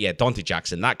 But yeah, Dante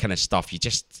Jackson, that kind of stuff, you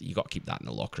got to keep that in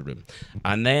the locker room.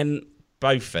 And then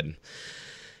Bowfin.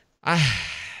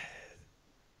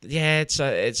 Yeah, it's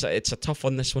a tough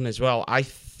one, this one as well. I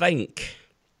think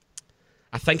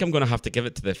I'm going to have to give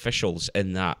it to the officials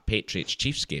in that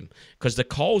Patriots-Chiefs game, because the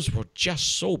calls were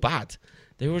just so bad.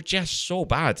 They were just so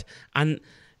bad. And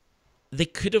they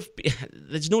could have...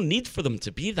 There's no need for them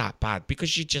to be that bad,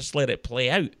 because you just let it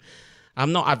play out.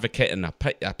 I'm not advocating a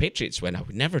Patriots win. I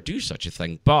would never do such a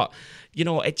thing. But,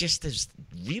 it just is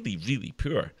really, really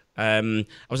poor. I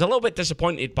was a little bit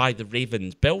disappointed by the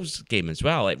Ravens-Bills game as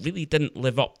well. It really didn't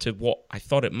live up to what I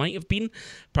thought it might have been.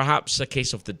 Perhaps a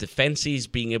case of the defenses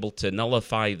being able to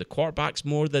nullify the quarterbacks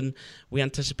more than we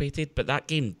anticipated, but that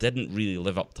game didn't really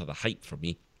live up to the hype for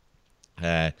me.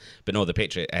 But no, the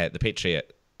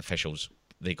Patriot officials,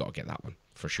 they got to get that one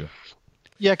for sure.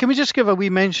 Yeah, can we just give a wee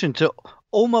mention to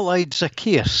Omalide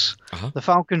Zacchaeus, the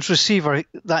Falcons receiver,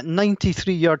 that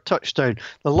 93-yard touchdown,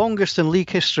 the longest in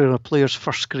league history on a player's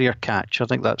first career catch. I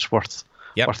think that's worth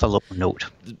a little note.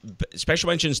 Special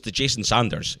mentions to Jason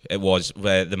Sanders. It was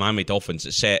the Miami Dolphins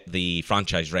that set the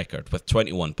franchise record with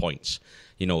 21 points.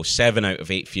 7 out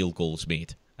of 8 field goals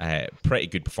made. Pretty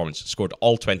good performance. Scored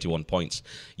all 21 points.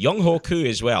 Young Ho Koo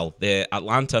as well, the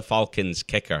Atlanta Falcons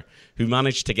kicker, who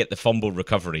managed to get the fumble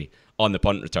recovery on the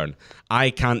punt return. I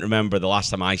can't remember the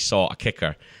last time I saw a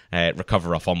kicker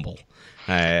recover a fumble.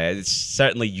 It's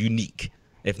certainly unique,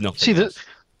 if nothing else.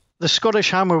 The Scottish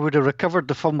Hammer would have recovered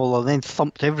the fumble and then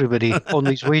thumped everybody on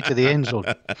his way to the end zone.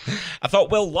 I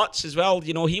thought Will Lutz as well,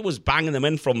 he was banging them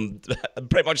in from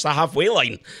pretty much the halfway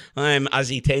line, as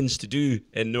he tends to do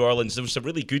in New Orleans. There was some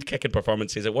really good kicking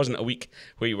performances. It wasn't a week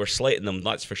where you were slating them,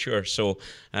 that's for sure. So,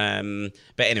 but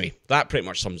anyway, that pretty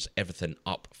much sums everything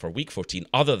up for week 14.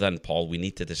 Other than, Paul, we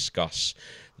need to discuss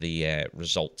the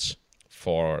results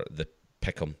for the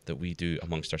pick'em that we do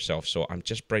amongst ourselves. So I'm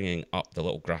just bringing up the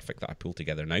little graphic that I pulled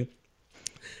together now.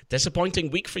 Disappointing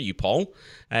week for you, Paul.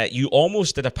 You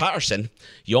almost did a Patterson.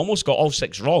 You almost got all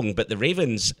 6 wrong, but the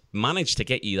Ravens managed to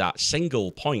get you that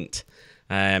single point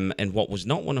in what was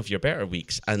not one of your better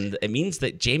weeks. And it means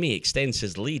that Jamie extends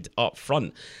his lead up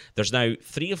front. There's now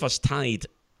 3 of us tied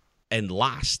in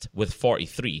last with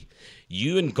 43.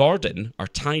 You and Gordon are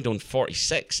tied on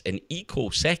 46 in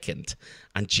equal second,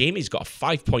 and Jamie's got a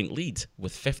 5-point lead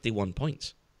with 51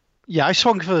 points. Yeah, I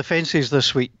swung for the fences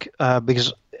this week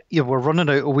because we're running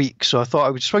out of weeks, so I thought I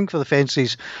would swing for the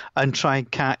fences and try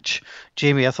and catch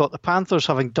Jamie. I thought the Panthers,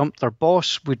 having dumped their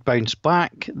boss, would bounce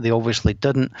back. They obviously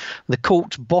didn't. The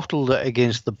Colts bottled it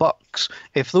against the Bucks.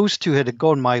 If those two had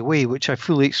gone my way, which I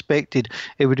fully expected,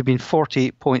 it would have been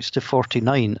 48 points to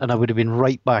 49, and I would have been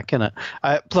right back in it.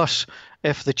 Plus,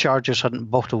 if the Chargers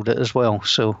hadn't bottled it as well.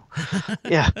 So,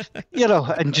 yeah,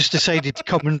 and just decided to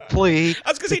come and play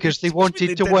because they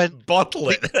wanted to win. Bottle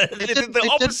it. They did the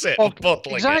opposite of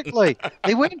bottling exactly.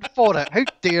 They went for it. How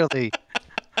dare they?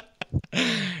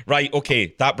 Right,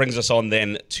 okay. That brings us on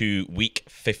then to week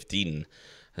 15.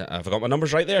 Have I got my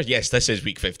numbers right there? Yes, this is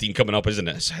week 15 coming up, isn't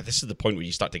it? So this is the point where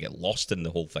you start to get lost in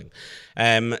the whole thing.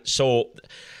 So,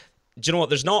 do you know what?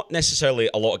 There's not necessarily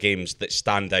a lot of games that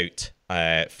stand out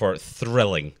for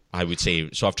thrilling, I would say.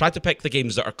 So I've tried to pick the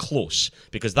games that are close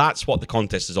because that's what the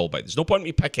contest is all about. There's no point in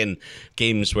me picking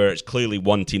games where it's clearly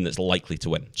one team that's likely to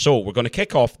win. So we're going to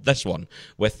kick off this one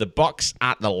with the Bucks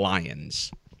at the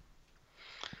Lions.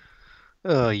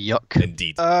 Oh, yuck.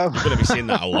 Indeed. You're going to be saying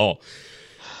that a lot.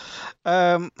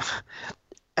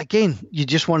 Again, you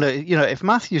just want to, if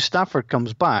Matthew Stafford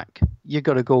comes back, you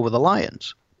got to go with the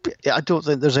Lions. I don't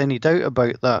think there's any doubt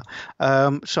about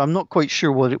that. So I'm not quite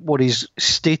sure what his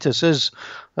status is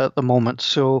at the moment.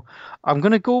 So I'm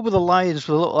going to go with the Lions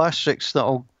with a little asterisk that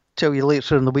I'll tell you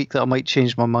later in the week that I might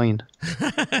change my mind.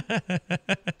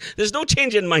 There's no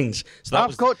change in minds.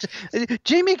 So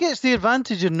Jamie gets the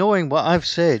advantage of knowing what I've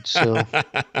said. So,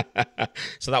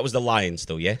 so that was the Lions,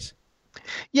 though, yes?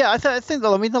 Yeah, I think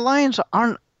the Lions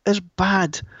aren't as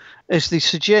bad as they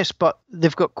suggest, but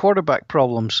they've got quarterback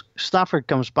problems. Stafford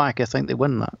comes back, I think they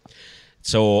win that.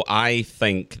 So I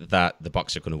think that the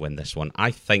Bucs are going to win this one.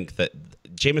 I think that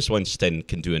Jameis Winston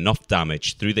can do enough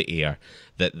damage through the air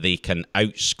that they can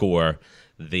outscore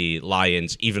the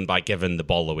Lions even by giving the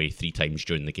ball away 3 times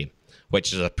during the game,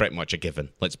 which is pretty much a given,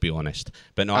 let's be honest.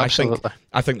 But no, absolutely.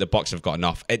 I think the Bucs have got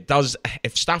enough. It does.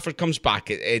 If Stafford comes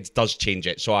back, it does change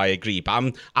it. So I agree.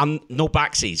 But I'm no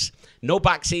backsies. No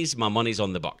backsies. My money's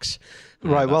on the Bucs.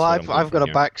 Right. Well, I've got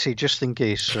a backseat just in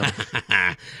case. So.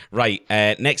 Right.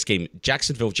 Next game: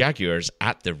 Jacksonville Jaguars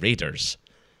at the Raiders.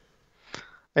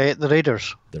 The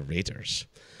Raiders. The Raiders.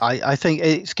 I think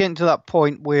it's getting to that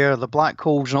point where the Black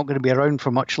Hole's not going to be around for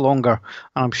much longer,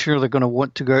 and I'm sure they're going to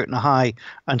want to go out in a high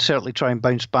and certainly try and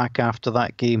bounce back after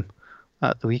that game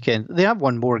at the weekend. They have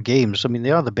won more games. I mean, they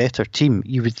are the better team,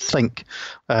 you would think.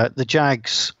 The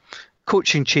Jags,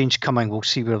 coaching change coming. We'll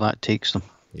see where that takes them.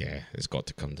 Yeah, it's got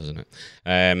to come, doesn't it?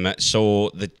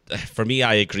 For me,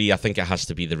 I agree. I think it has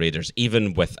to be the Raiders,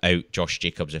 even without Josh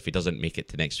Jacobs. If he doesn't make it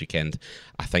to next weekend,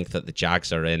 I think that the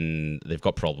Jags are in. They've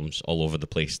got problems all over the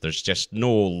place. There's just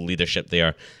no leadership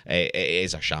there. It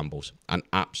is a shambles, an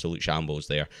absolute shambles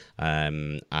there,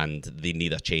 and they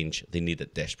need a change. They need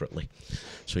it desperately.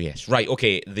 So yes, right,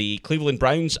 okay. The Cleveland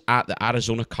Browns at the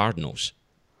Arizona Cardinals.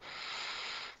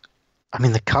 I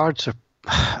mean, the Cards are.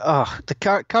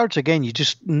 Cards again, you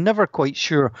just never quite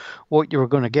sure what you were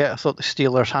going to get. I thought the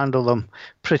Steelers handled them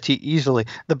pretty easily.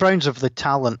 The Browns have the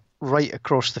talent right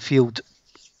across the field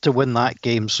to win that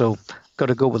game, so got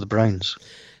to go with the Browns.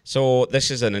 So this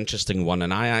is an interesting one,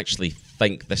 and I actually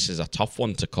think this is a tough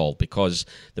one to call because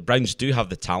the Browns do have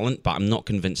the talent, but I'm not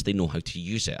convinced they know how to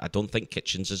use it. I don't think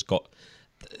Kitchens has got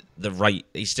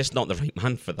he's just not the right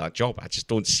man for that job. I just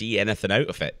don't see anything out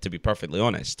of it, to be perfectly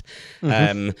honest.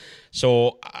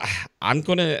 So I'm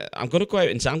gonna go out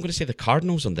and say I'm gonna say the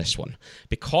Cardinals on this one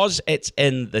because it's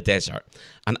in the desert,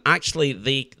 and actually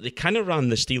they kind of ran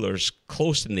the Steelers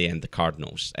close in the end. The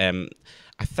Cardinals. I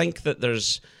think that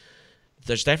there's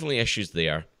definitely issues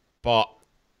there, but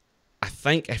I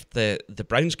think if the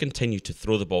Browns continue to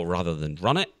throw the ball rather than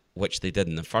run it, which they did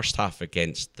in the first half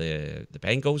against the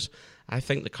Bengals, I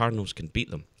think the Cardinals can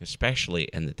beat them, especially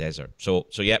in the desert. So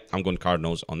yeah, I'm going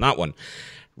Cardinals on that one.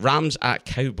 Rams at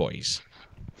Cowboys.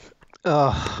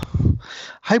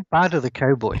 How bad are the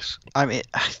Cowboys? I mean,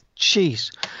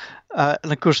 jeez.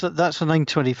 And of course, that's a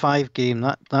 9:25 game.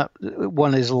 That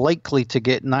one is likely to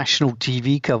get national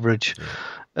TV coverage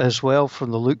as well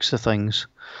from the looks of things.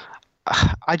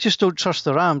 I just don't trust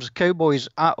the Rams. Cowboys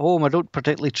at home, I don't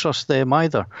particularly trust them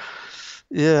either.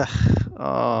 Yeah.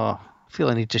 I feel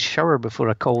I need to shower before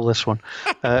I call this one.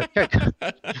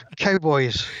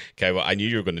 Cowboys. Okay, well, I knew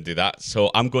you were going to do that. So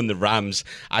I'm going the Rams.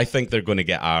 I think they're going to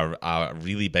get a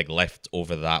really big lift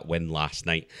over that win last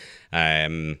night.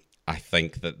 I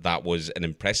think that was an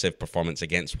impressive performance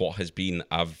against what has been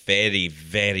a very,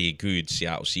 very good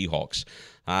Seattle Seahawks.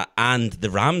 And the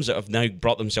Rams have now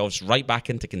brought themselves right back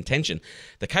into contention.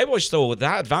 The Cowboys, though,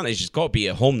 that advantage has got to be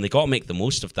at home. They've got to make the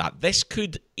most of that. This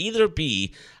could either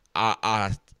be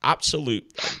a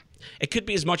absolute... It could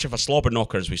be as much of a slobber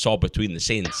knocker as we saw between the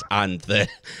Saints and the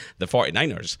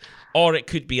 49ers, or it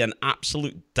could be an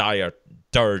absolute dire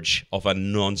dirge of a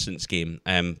nonsense game.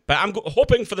 But I'm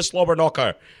hoping for the slobber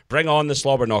knocker. Bring on the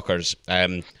slobber knockers.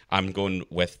 I'm going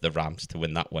with the Rams to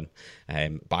win that one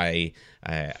by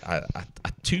a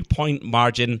 2-point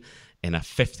margin in a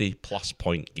 50-plus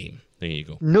point game. There you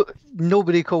go.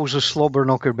 Nobody calls a slobber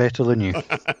knocker better than you.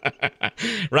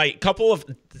 Right, couple of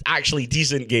actually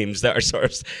decent games that are sort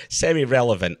of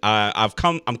semi-relevant. I'm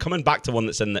coming back to one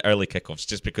that's in the early kickoffs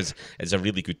just because it's a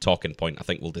really good talking point. I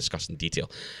think we'll discuss in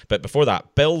detail. But before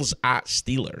that, Bills at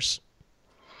Steelers.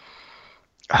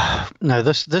 Now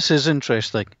this is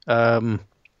interesting.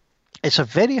 It's a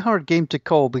very hard game to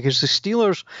call because the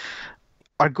Steelers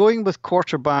are going with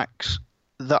quarterbacks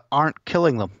that aren't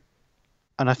killing them.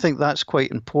 And I think that's quite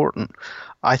important.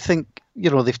 I think,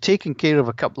 they've taken care of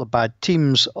a couple of bad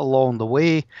teams along the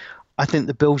way. I think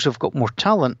the Bills have got more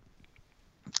talent.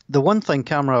 The one thing,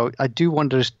 Cameron, I do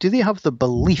wonder is, do they have the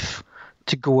belief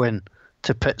to go in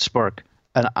to Pittsburgh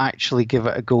and actually give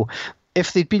it a go?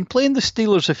 If they'd been playing the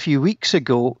Steelers a few weeks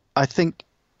ago, I think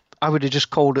I would have just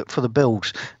called it for the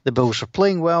Bills. The Bills were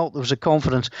playing well. There was a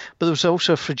confidence, but there was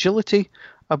also a fragility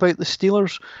about the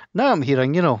Steelers. Now I'm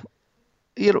hearing,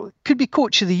 it could be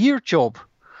coach of the year job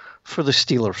for the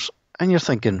Steelers. And you're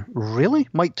thinking, really?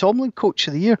 Mike Tomlin, coach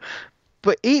of the year?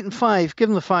 But 8-5,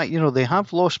 given the fact, they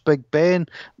have lost Big Ben,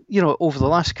 over the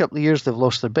last couple of years, they've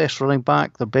lost their best running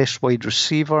back, their best wide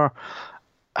receiver.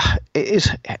 It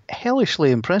is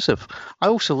hellishly impressive. I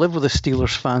also live with a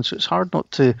Steelers fan, so it's hard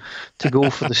not to go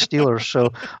for the Steelers.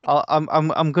 So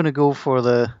I'm going to go for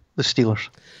the Steelers.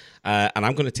 And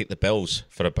I'm going to take the Bills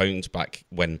for a bounce-back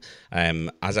win.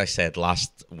 As I said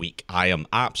last week, I am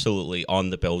absolutely on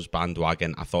the Bills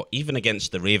bandwagon. I thought even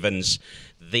against the Ravens,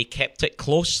 they kept it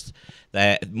close,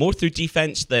 more through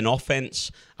defense than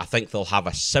offense. I think they'll have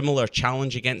a similar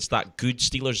challenge against that good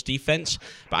Steelers defense.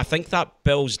 But I think that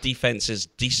Bills defense is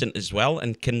decent as well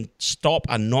and can stop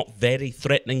a not very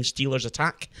threatening Steelers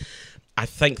attack. I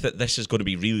think that this is going to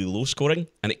be really low-scoring,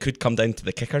 and it could come down to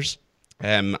the kickers.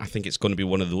 I think it's going to be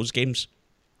one of those games.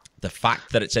 The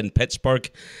fact that it's in Pittsburgh,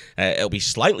 it'll be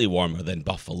slightly warmer than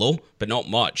Buffalo, but not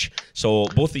much. So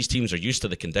both these teams are used to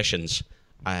the conditions.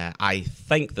 I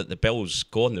think that the Bills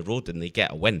go on the road and they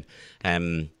get a win,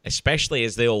 especially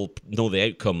as they'll know the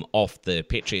outcome of the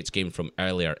Patriots game from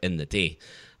earlier in the day.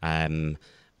 But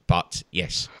But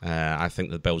yes, I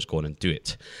think the Bills go on and do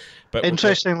it. But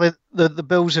interestingly, the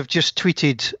Bills have just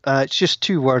tweeted. It's just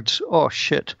 2 words. Oh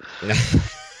shit.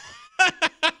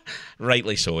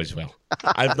 Rightly so as well.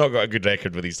 I've not got a good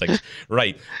record with these things.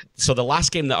 Right. So the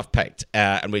last game that I've picked,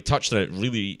 and we touched on it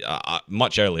really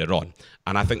much earlier on,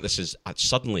 and I think this is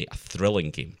suddenly a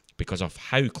thrilling game because of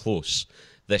how close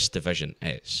this division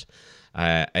is.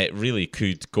 It really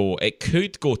could go. It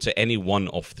could go to any one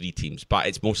of 3 teams, but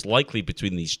it's most likely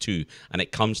between these 2, and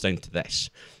it comes down to this.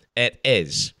 It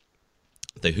is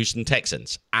the Houston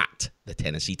Texans at the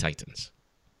Tennessee Titans.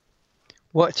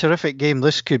 What a terrific game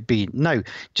this could be. Now,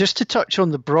 just to touch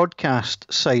on the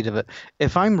broadcast side of it,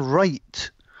 if I'm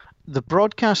right, the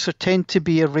broadcasts tend to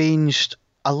be arranged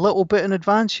a little bit in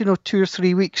advance, 2 or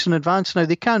 3 weeks in advance. Now,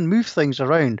 they can move things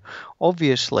around,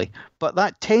 obviously, but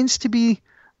that tends to be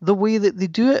the way that they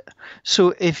do it.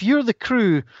 So if you're the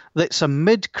crew that's a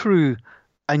mid-crew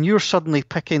and you're suddenly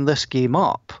picking this game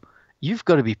up, you've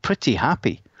got to be pretty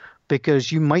happy,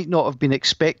 because you might not have been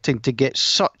expecting to get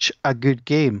such a good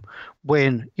game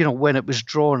when it was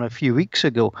drawn a few weeks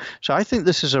ago. So I think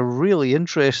this is a really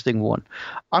interesting one.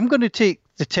 I'm going to take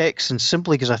the Texans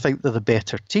simply because I think they're the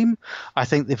better team. I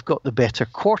think they've got the better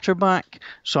quarterback.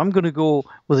 So I'm going to go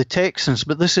with the Texans.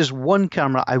 But this is one,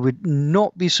 Camera, I would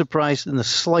not be surprised in the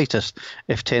slightest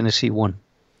if Tennessee won.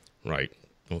 Right.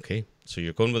 Okay. So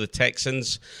you're going with the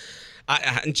Texans.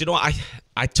 And you know what?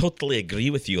 I totally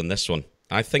agree with you on this one.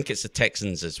 I think it's the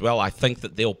Texans as well. I think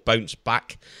that they'll bounce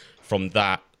back from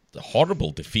that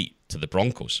horrible defeat to the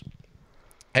Broncos.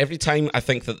 Every time I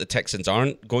think that the Texans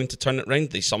aren't going to turn it around,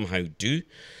 they somehow do.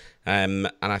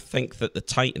 And I think that the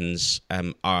Titans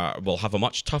will have a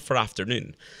much tougher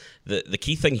afternoon. The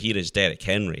key thing here is Derrick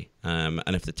Henry.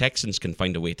 And if the Texans can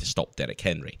find a way to stop Derrick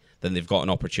Henry, then they've got an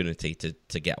opportunity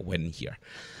to get a win here.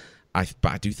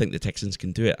 But I do think the Texans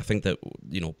can do it. I think that,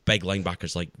 big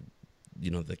linebackers like,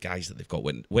 the guys that they've got,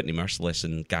 Whitney Merciless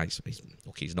and guys,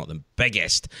 he's not the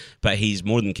biggest, but he's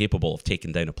more than capable of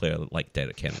taking down a player like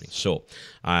Derrick Henry. So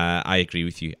I agree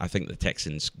with you. I think the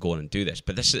Texans go on and do this.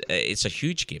 But it's a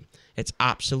huge game. It's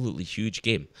absolutely huge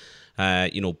game.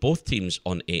 Both teams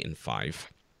on 8-5.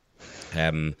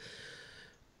 The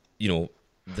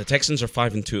Texans are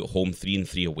 5-2 at home,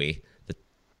 3-3 away. The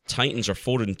Titans are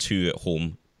 4-2 at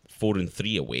home,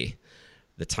 4-3 away.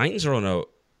 The Titans are on a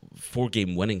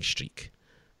 4-game winning streak,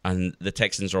 and the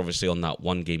Texans are obviously on that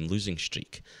 1-game losing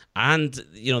streak. And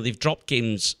they've dropped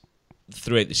games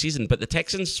throughout the season, but the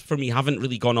Texans, for me, haven't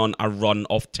really gone on a run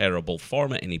of terrible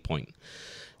form at any point.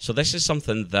 So this is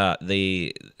something that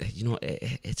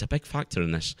it's a big factor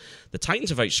in this. The Titans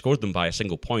have outscored them by a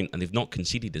single point, and they've not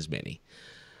conceded as many.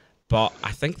 But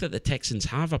I think that the Texans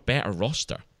have a better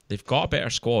roster. They've got a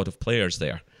better squad of players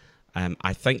there.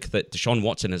 I think that Deshaun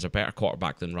Watson is a better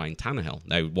quarterback than Ryan Tannehill.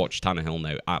 Now, watch Tannehill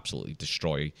now absolutely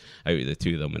destroy out of the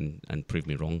 2 of them and prove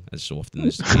me wrong, as so often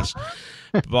is the case.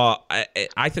 But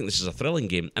I think this is a thrilling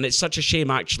game. And it's such a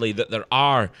shame, actually, that there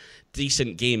are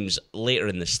decent games later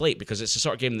in the slate, because it's the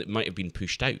sort of game that might have been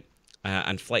pushed out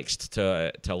and flexed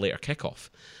to a later kickoff.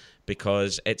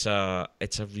 Because it's a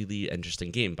really interesting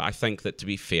game. But I think that, to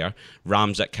be fair,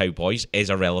 Rams at Cowboys is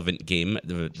a relevant game,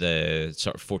 the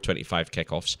sort of 4:25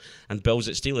 kickoffs, and Bills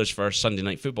at Steelers for Sunday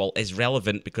Night Football is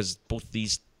relevant because both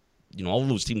these, all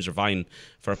those teams are vying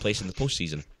for a place in the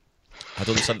postseason. I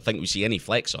don't think we see any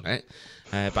flex on it,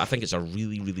 but I think it's a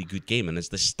really, really good game, and it's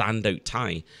the standout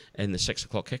tie in the 6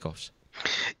 o'clock kickoffs.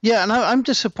 Yeah, and I'm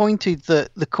disappointed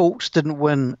that the Colts didn't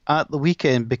win at the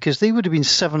weekend, because they would have been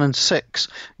 7-6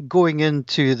 going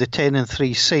into the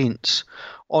 10-3 Saints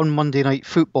on Monday Night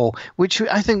Football, which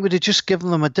I think would have just given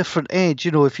them a different edge.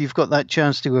 If you've got that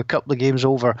chance to go a couple of games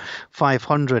over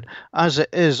 500. As it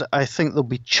is, I think they'll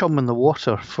be chumming the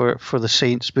water for the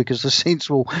Saints, because the Saints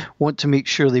will want to make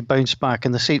sure they bounce back,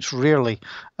 and the Saints rarely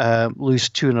lose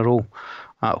 2 in a row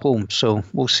at home, so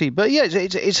we'll see. But yeah,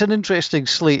 it's an interesting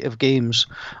slate of games.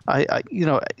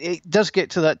 It does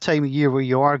get to that time of year where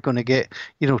you are going to get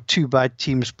 2 bad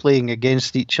teams playing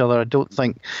against each other. I don't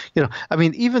think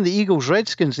even the Eagles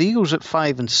Redskins, the Eagles at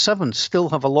 5-7 still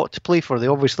have a lot to play for. They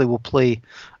obviously will play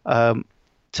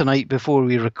tonight before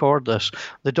we record this.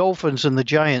 The Dolphins and the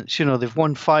Giants, they've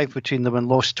won 5 between them and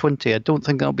lost 20. I don't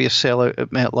think that'll be a sellout at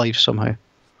MetLife somehow.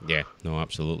 Yeah, no,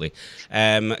 absolutely.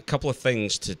 A couple of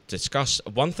things to discuss.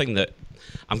 One thing that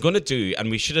I'm going to do, and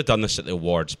we should have done this at the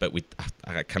awards, but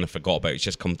I kind of forgot about it. It's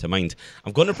just come to mind.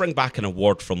 I'm going to bring back an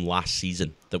award from last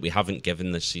season that we haven't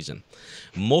given this season.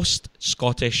 Most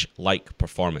Scottish-like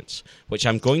performance, which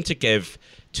I'm going to give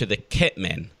to the kit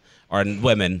men, or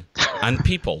women, and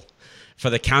people for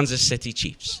the Kansas City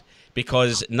Chiefs.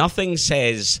 Because nothing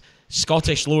says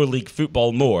Scottish lower league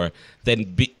football more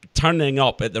than turning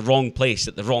up at the wrong place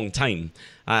at the wrong time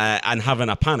and having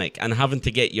a panic and having to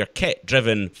get your kit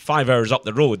driven 5 hours up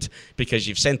the road because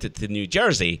you've sent it to New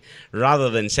Jersey rather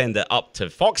than send it up to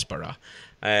Foxborough.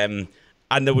 And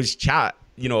there was chat,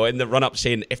 in the run-up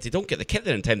saying if they don't get the kit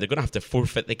there in time, they're going to have to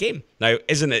forfeit the game. Now,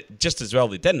 isn't it just as well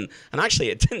they didn't? And actually,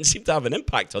 it didn't seem to have an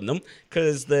impact on them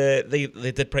because they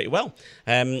did pretty well.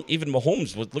 Even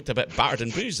Mahomes looked a bit battered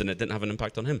and bruised, and it didn't have an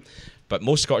impact on him. But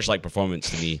most Scottish League performance,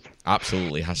 to me,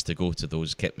 absolutely has to go to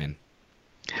those kit men.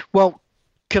 Well,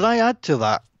 can I add to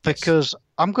that? Because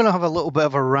I'm going to have a little bit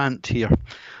of a rant here.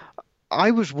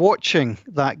 I was watching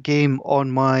that game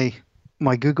on my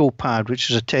Google Pad,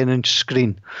 which is a 10-inch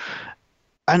screen,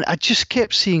 and I just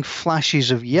kept seeing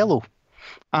flashes of yellow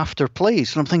after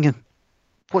plays. And I'm thinking,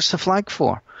 what's the flag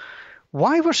for?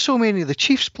 Why were so many of the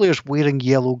Chiefs players wearing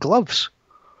yellow gloves?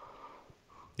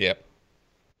 Yeah.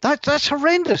 That's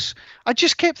horrendous. I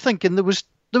just kept thinking there was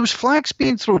flags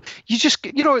being thrown. You just,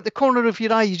 at the corner of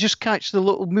your eye, you just catch the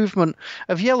little movement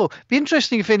of yellow. Be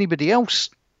interesting if anybody else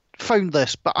found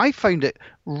this, but I found it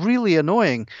really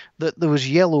annoying that there was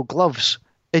yellow gloves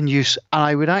in use, and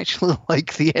I would actually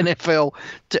like the NFL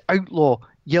to outlaw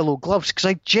yellow gloves because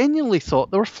I genuinely thought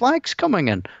there were flags coming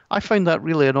in. I found that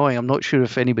really annoying. I'm not sure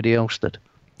if anybody else did.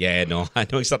 Yeah, no, I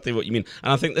know exactly what you mean.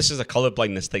 And I think this is a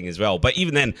colourblindness thing as well. But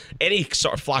even then, any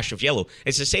sort of flash of yellow,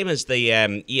 it's the same as the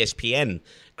ESPN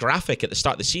graphic at the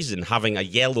start of the season having a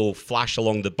yellow flash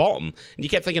along the bottom. And you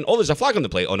kept thinking, oh, there's a flag on the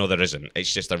plate. Oh, no, there isn't.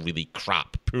 It's just a really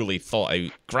crap, poorly thought out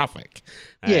graphic.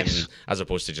 Yes. As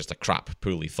opposed to just a crap,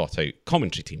 poorly thought out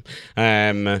commentary team.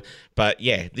 But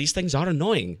yeah, these things are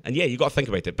annoying. And yeah, you got to think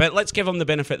about it. But let's give them the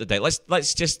benefit of the doubt.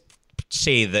 Let's just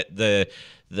say that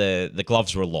the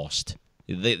gloves were lost.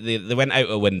 They went out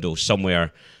a window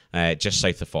somewhere just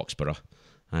south of Foxborough,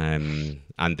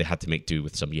 and they had to make do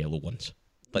with some yellow ones.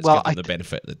 Let's give them the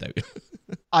benefit of the doubt.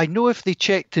 I know if they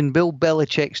checked in Bill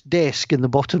Belichick's desk in the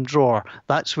bottom drawer,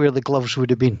 that's where the gloves would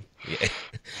have been. Yeah.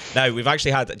 Now, we've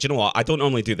actually had, do you know what? I don't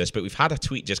normally do this, but we've had a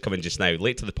tweet just come in just now,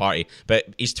 late to the party,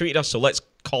 but he's tweeted us, so let's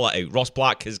call it out. Ross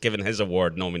Black has given his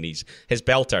award nominees. His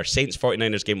belter, Saints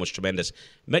 49ers game was tremendous.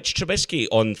 Mitch Trubisky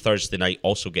on Thursday night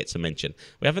also gets a mention.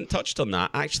 We haven't touched on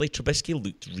that. Actually, Trubisky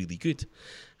looked really good.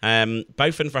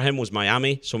 Bowfin for him was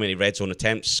Miami, so many red zone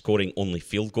attempts, scoring only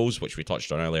field goals, which we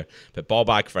touched on earlier. But ball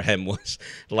bag for him was,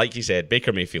 like you said,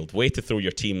 Baker Mayfield, way to throw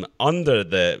your team under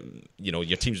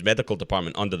your team's medical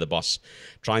department under the bus.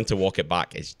 Trying to walk it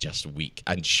back is just weak.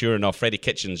 And sure enough, Freddie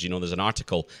Kitchens, there's an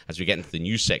article as we get into the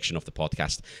news section of the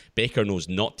podcast. Baker knows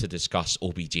not to discuss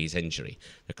OBJ's injury.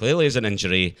 There clearly is an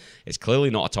injury. It's clearly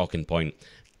not a talking point.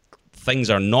 Things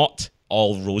are not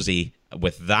all rosy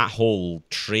with that whole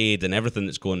trade and everything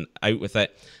that's going out with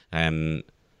it.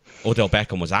 Odell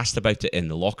Beckham was asked about it in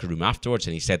the locker room afterwards,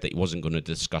 and he said that he wasn't going to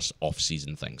discuss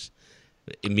off-season things.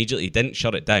 Immediately, he didn't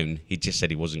shut it down. He just said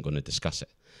he wasn't going to discuss it.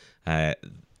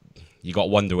 You got to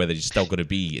wonder whether he's still going to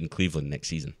be in Cleveland next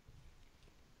season.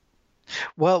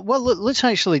 Well, let's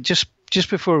actually just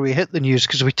before we hit the news,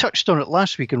 because we touched on it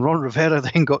last week and Ron Rivera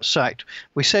then got sacked,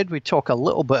 we said we'd talk a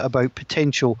little bit about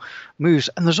potential moves,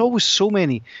 and there's always so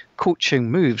many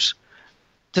coaching moves.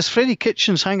 Does Freddie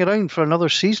Kitchens hang around for another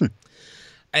season?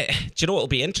 Do you know what? It'll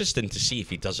be interesting to see if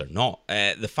he does or not.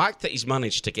 The fact that he's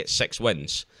managed to get 6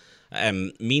 wins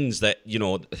means that,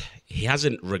 he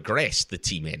hasn't regressed the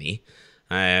team any.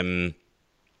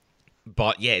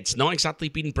 But yeah, it's not exactly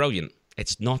been brilliant.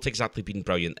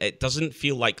 It doesn't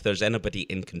feel like there's anybody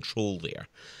in control there.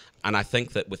 And I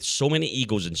think that with so many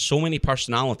egos and so many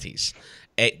personalities,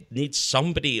 it needs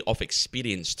somebody of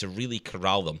experience to really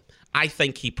corral them. I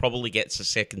think he probably gets a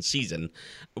second season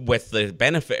with the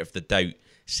benefit of the doubt,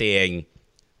 saying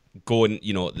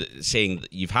that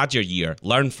you've had your year,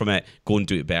 learn from it, go and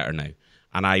do it better now.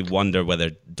 And I wonder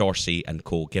whether Dorsey and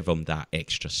co give him that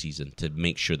extra season to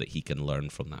make sure that he can learn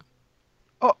from that.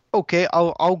 Oh, okay,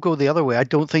 I'll go the other way. I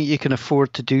don't think you can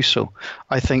afford to do so.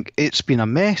 I think it's been a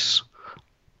mess.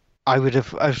 I would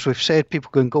have, as we've said,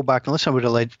 people can go back and listen. I would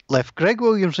have left Greg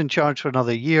Williams in charge for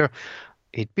another year.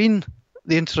 He'd been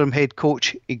the interim head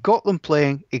coach. He got them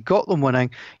playing. He got them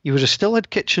winning. You would have still had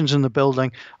Kitchens in the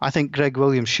building. I think Greg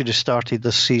Williams should have started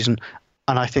this season,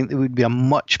 and I think it would be a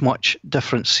much, much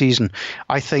different season.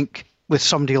 I think with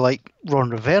somebody like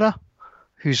Ron Rivera,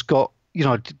 who's got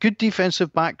a good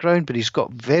defensive background, but he's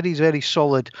got very, very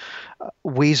solid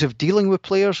ways of dealing with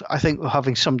players. I think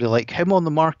having somebody like him on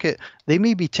the market, they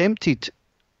may be tempted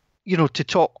to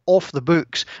talk off the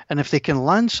books, and if they can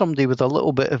land somebody with a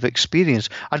little bit of experience,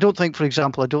 I don't think, for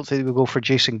example, we'll go for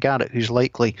Jason Garrett, who's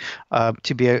likely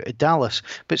to be out at Dallas,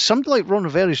 but somebody like Ron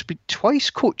Rivera, who's been twice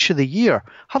Coach of the Year,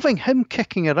 having him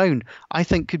kicking around, I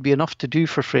think could be enough to do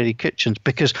for Freddie Kitchens,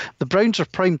 because the Browns are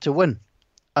primed to win,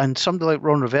 and somebody like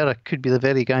Ron Rivera could be the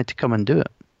very guy to come and do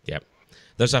it. Yep.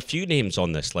 There's a few names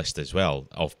on this list as well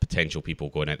of potential people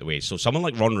going out the way. So someone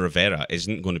like Ron Rivera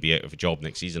isn't going to be out of a job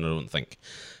next season, I don't think.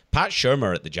 Pat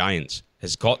Shurmur at the Giants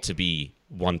has got to be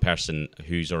one person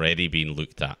who's already been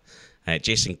looked at.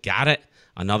 Jason Garrett,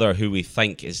 another who we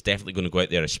think is definitely going to go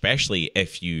out there, especially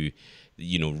if you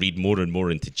read more and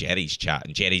more into Jerry's chat,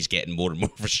 and Jerry's getting more and more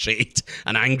frustrated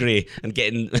and angry and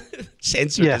getting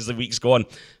censored as the weeks go on.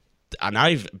 And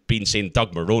I've been saying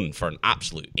Doug Marrone for an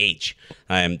absolute age.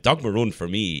 Doug Marrone, for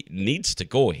me, needs to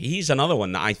go. He's another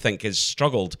one that I think has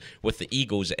struggled with the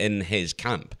egos in his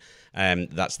camp.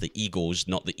 That's the egos,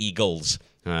 not the Eagles.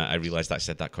 I realised I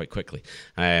said that quite quickly.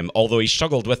 Although he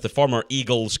struggled with the former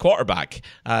Eagles quarterback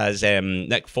as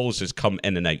Nick Foles has come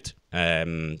in and out.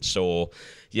 So,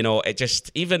 it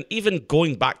just, even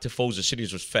going back to Foles as soon as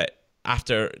he was fit,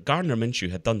 after Gardner Minshew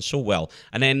had done so well,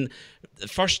 and then the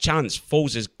first chance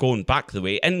Foles is going back the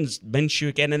way, ends Minshew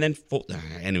again, and then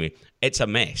anyway, it's a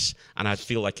mess, and I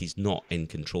feel like he's not in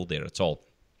control there at all.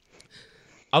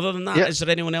 Other than that, is there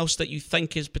anyone else that you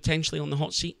think is potentially on the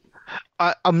hot seat?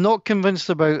 I'm not convinced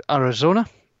about Arizona.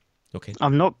 Okay.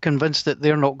 I'm not convinced that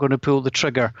they're not going to pull the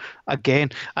trigger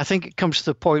again. I think it comes to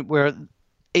the point where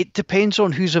it depends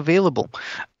on who's available.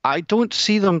 I don't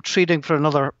see them trading for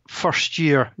another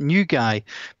first-year new guy,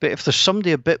 but if there's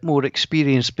somebody a bit more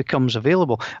experienced becomes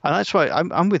available, and that's why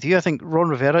I'm with you. I think Ron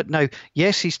Rivera, now,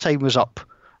 yes, his time was up,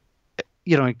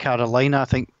 in Carolina. I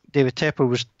think David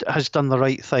Tepper has done the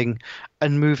right thing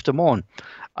and moved him on.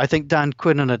 I think Dan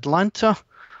Quinn in Atlanta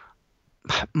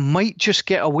might just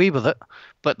get away with it,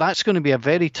 but that's going to be a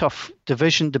very tough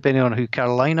division depending on who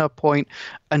Carolina appoint.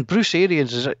 And Bruce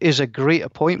Arians is a great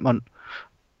appointment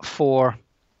for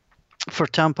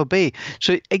Tampa Bay.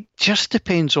 So it just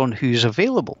depends on who's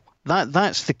available.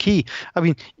 That's the key. I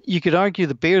mean, you could argue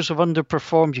the Bears have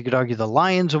underperformed. You could argue the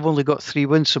Lions have only got 3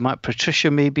 wins, so Matt Patricia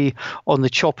may be on the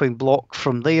chopping block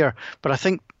from there. But I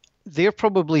think they're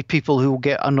probably people who will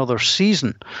get another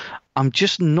season. I'm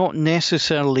just not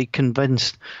necessarily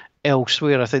convinced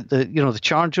elsewhere. I think the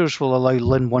Chargers will allow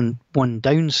Lynn one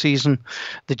down season.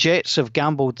 The Jets have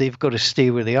gambled; they've got to stay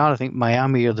where they are. I think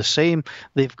Miami are the same;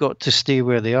 they've got to stay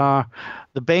where they are.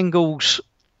 The Bengals,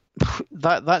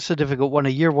 that's a difficult one. A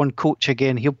year one coach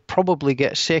again; he'll probably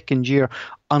get a second year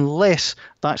unless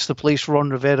that's the place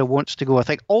Ron Rivera wants to go. I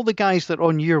think all the guys that are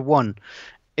on year one,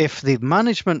 if the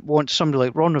management wants somebody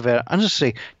like Ron Rivera, and as I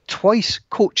say, twice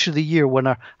Coach of the Year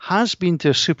winner, has been to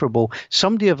a Super Bowl,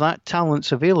 somebody of that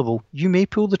talent's available, you may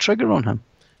pull the trigger on him.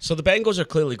 So the Bengals are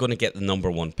clearly going to get the number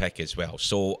one pick as well.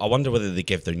 So I wonder whether they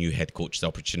give their new head coach the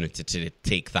opportunity to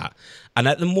take that. And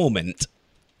at the moment,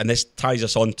 and this ties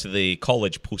us on to the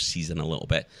college postseason a little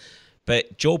bit,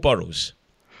 but Joe Burrows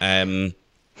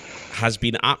has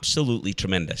been absolutely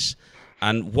tremendous.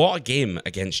 And what a game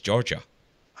against Georgia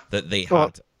that they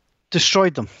had.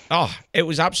 Destroyed them. Oh, it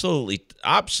was absolutely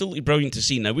brilliant to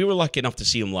see. Now, we were lucky enough to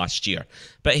see him last year,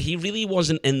 but he really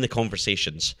wasn't in the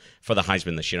conversations for the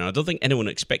Heisman this year, and I don't think anyone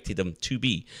expected him to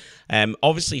be.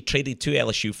 Obviously, traded to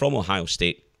LSU from Ohio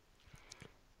State,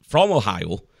 from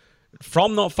Ohio,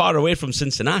 from not far away from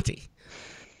Cincinnati.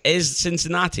 Is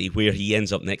Cincinnati where he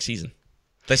ends up next season?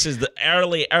 This is the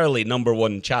early number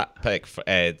one chat pick for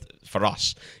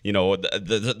us.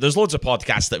 There's loads of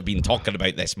podcasts that have been talking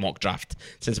about this mock draft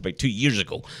since about 2 years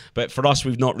ago. But for us,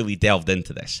 we've not really delved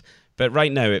into this. But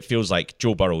right now, it feels like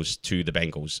Joe Burrows to the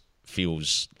Bengals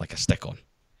feels like a stick-on.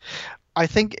 I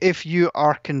think if you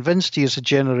are convinced he is a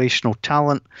generational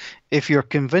talent, if you're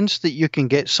convinced that you can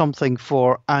get something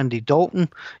for Andy Dalton,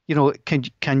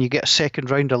 can you get a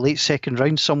second round, a late second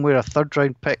round somewhere, a third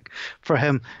round pick for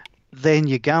him, then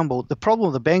you gamble. The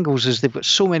problem with the Bengals is they've got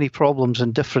so many problems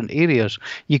in different areas.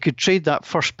 You could trade that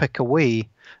first pick away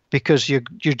because you're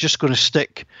just going to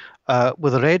stick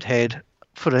with a redhead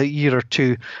for a year or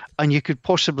two, and you could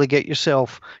possibly get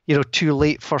yourself, 2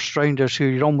 late first rounders who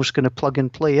you're almost going to plug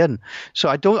and play in. So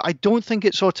I don't think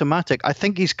it's automatic. I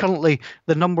think he's currently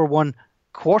the number one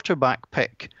quarterback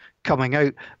pick coming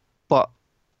out, but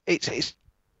it's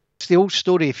the old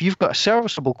story. If you've got a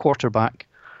serviceable quarterback,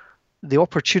 the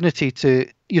opportunity to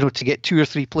get 2 or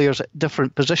 3 players at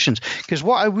different positions. Because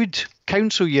what I would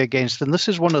counsel you against, and this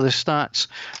is one of the stats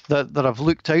that I've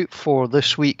looked out for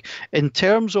this week, in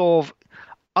terms of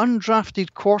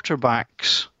undrafted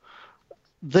quarterbacks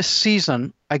this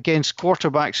season against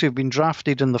quarterbacks who've been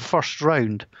drafted in the first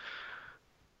round,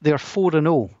 they're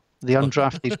 4-0. The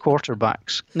undrafted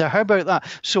quarterbacks. Now, how about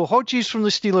that? So Hodges from the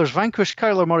Steelers vanquished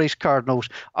Kyler Murray's Cardinals.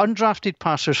 Undrafted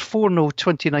passers 4-0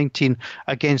 2019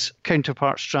 against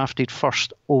counterparts drafted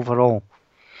first overall.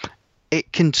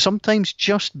 It can sometimes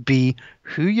just be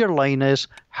who your line is,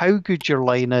 how good your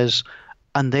line is,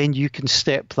 and then you can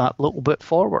step that little bit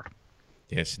forward.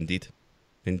 Yes, indeed.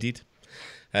 Indeed.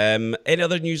 Any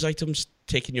other news items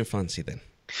taking your fancy then?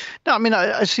 No, I mean,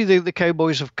 I see the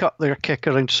Cowboys have cut their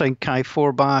kicker and signed Kai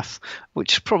Forbath,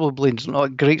 which probably is not a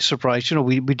great surprise. You know,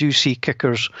 we do see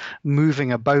kickers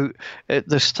moving about at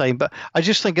this time. But I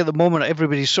just think at the moment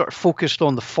everybody's sort of focused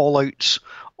on the fallouts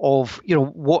of, you know,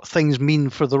 what things mean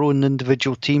for their own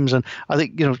individual teams. And I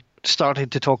think, you know,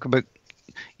 started to talk about,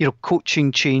 you know,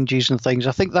 coaching changes and things.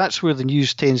 I think that's where the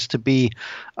news tends to be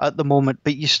at the moment.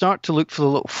 But you start to look for the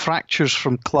little fractures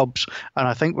from clubs. And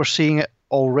I think we're seeing it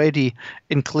already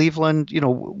in Cleveland. You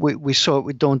know, we saw it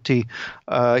with Dante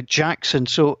Jackson.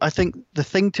 So I think the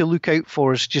thing to look out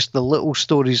for is just the little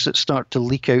stories that start to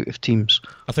leak out of teams.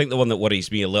 I think the one that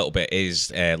worries me a little bit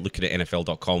is looking at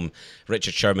NFL.com.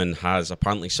 Richard Sherman has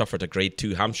apparently suffered a grade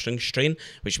 2 hamstring strain,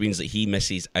 which means that he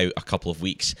misses out a couple of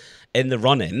weeks in the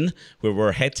run-in where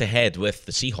we're head-to-head with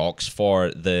the Seahawks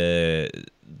for the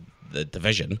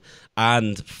division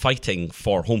and fighting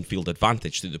for home field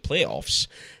advantage through the playoffs.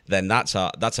 Then that's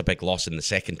a big loss in the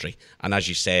secondary. And as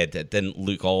you said, it didn't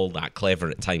look all that clever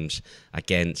at times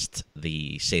against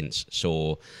the Saints.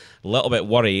 So a little bit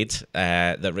worried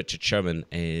that Richard Sherman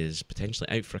is potentially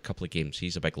out for a couple of games.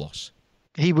 He's a big loss.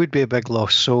 He would be a big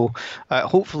loss. So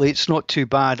hopefully it's not too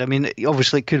bad. I mean,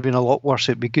 obviously it could have been a lot worse.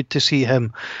 It'd be good to see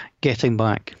him getting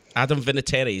back. Adam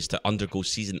Vinatieri is to undergo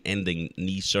season-ending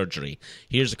knee surgery.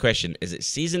 Here's the question. Is it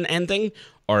season-ending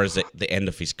or is it the end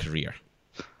of his career?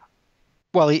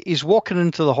 Well, he's walking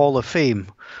into the Hall of Fame.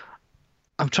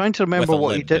 I'm trying to remember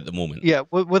what he did at the moment. Yeah,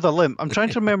 with a limp. I'm trying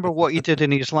to remember what he did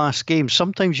in his last game.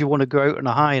 Sometimes you want to go out on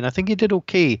a high, and I think he did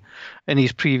okay in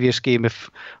his previous game. I'm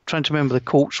trying to remember the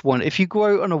Colts one. If you go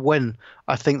out on a win,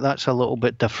 I think that's a little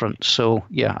bit different. So,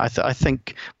 yeah, I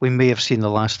think we may have seen the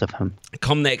last of him.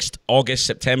 Come next August,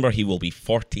 September, he will be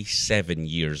 47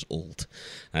 years old.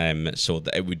 So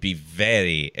it would be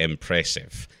very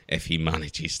impressive if he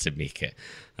manages to make it.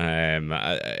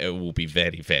 It will be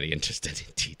very, very interesting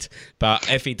indeed.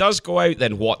 But if he does go out,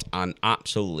 then what an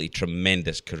absolutely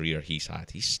tremendous career he's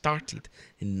had. He started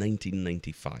in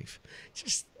 1995.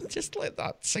 Just let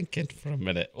that sink in for a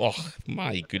minute. Oh,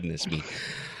 my goodness me.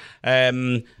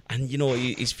 And you know,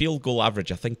 his field goal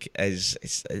average, I think,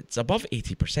 it's above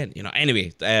 80%. You know,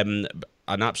 anyway, an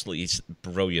absolutely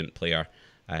brilliant player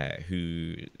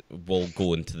who will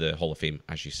go into the Hall of Fame,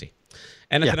 as you say.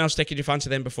 Anything else taking your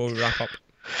fancy then before we wrap up?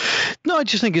 No, I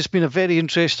just think it's been a very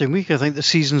interesting week. I think the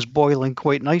season's boiling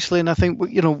quite nicely, and I think,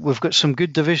 you know, we've got some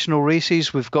good divisional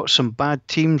races. We've got some bad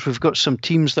teams. We've got some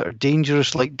teams that are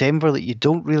dangerous, like Denver, that you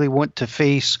don't really want to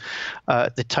face.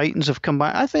 The Titans have come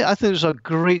back. I think there's a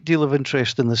great deal of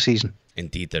interest in the season.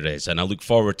 Indeed there is, and I look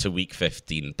forward to week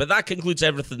 15. But that concludes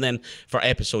everything then for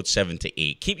episode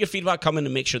 78. Keep your feedback coming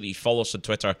and make sure that you follow us on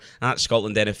Twitter at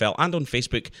Scotland NFL and on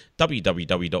Facebook,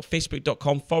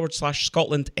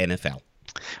 www.facebook.com/Scotland NFL.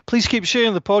 Please keep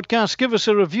sharing the podcast. Give us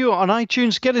a review on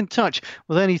iTunes. Get in touch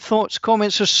with any thoughts,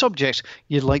 comments, or subjects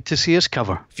you'd like to see us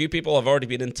cover. A few people have already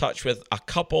been in touch with a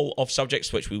couple of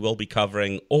subjects which we will be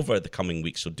covering over the coming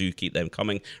weeks, so do keep them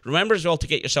coming. Remember as well to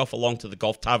get yourself along to the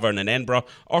Golf Tavern in Edinburgh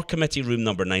or Committee Room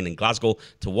number 9 in Glasgow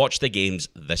to watch the games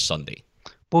this Sunday.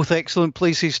 Both excellent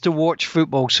places to watch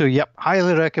football, so yep,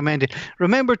 highly recommended.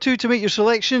 Remember too to make your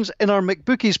selections in our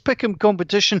McBookie's Pick'em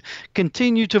competition.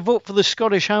 Continue to vote for the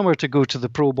Scottish Hammer to go to the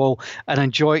Pro Bowl and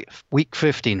enjoy week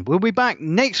 15. We'll be back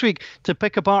next week to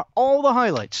pick apart all the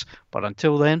highlights, but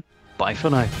until then, bye for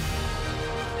now.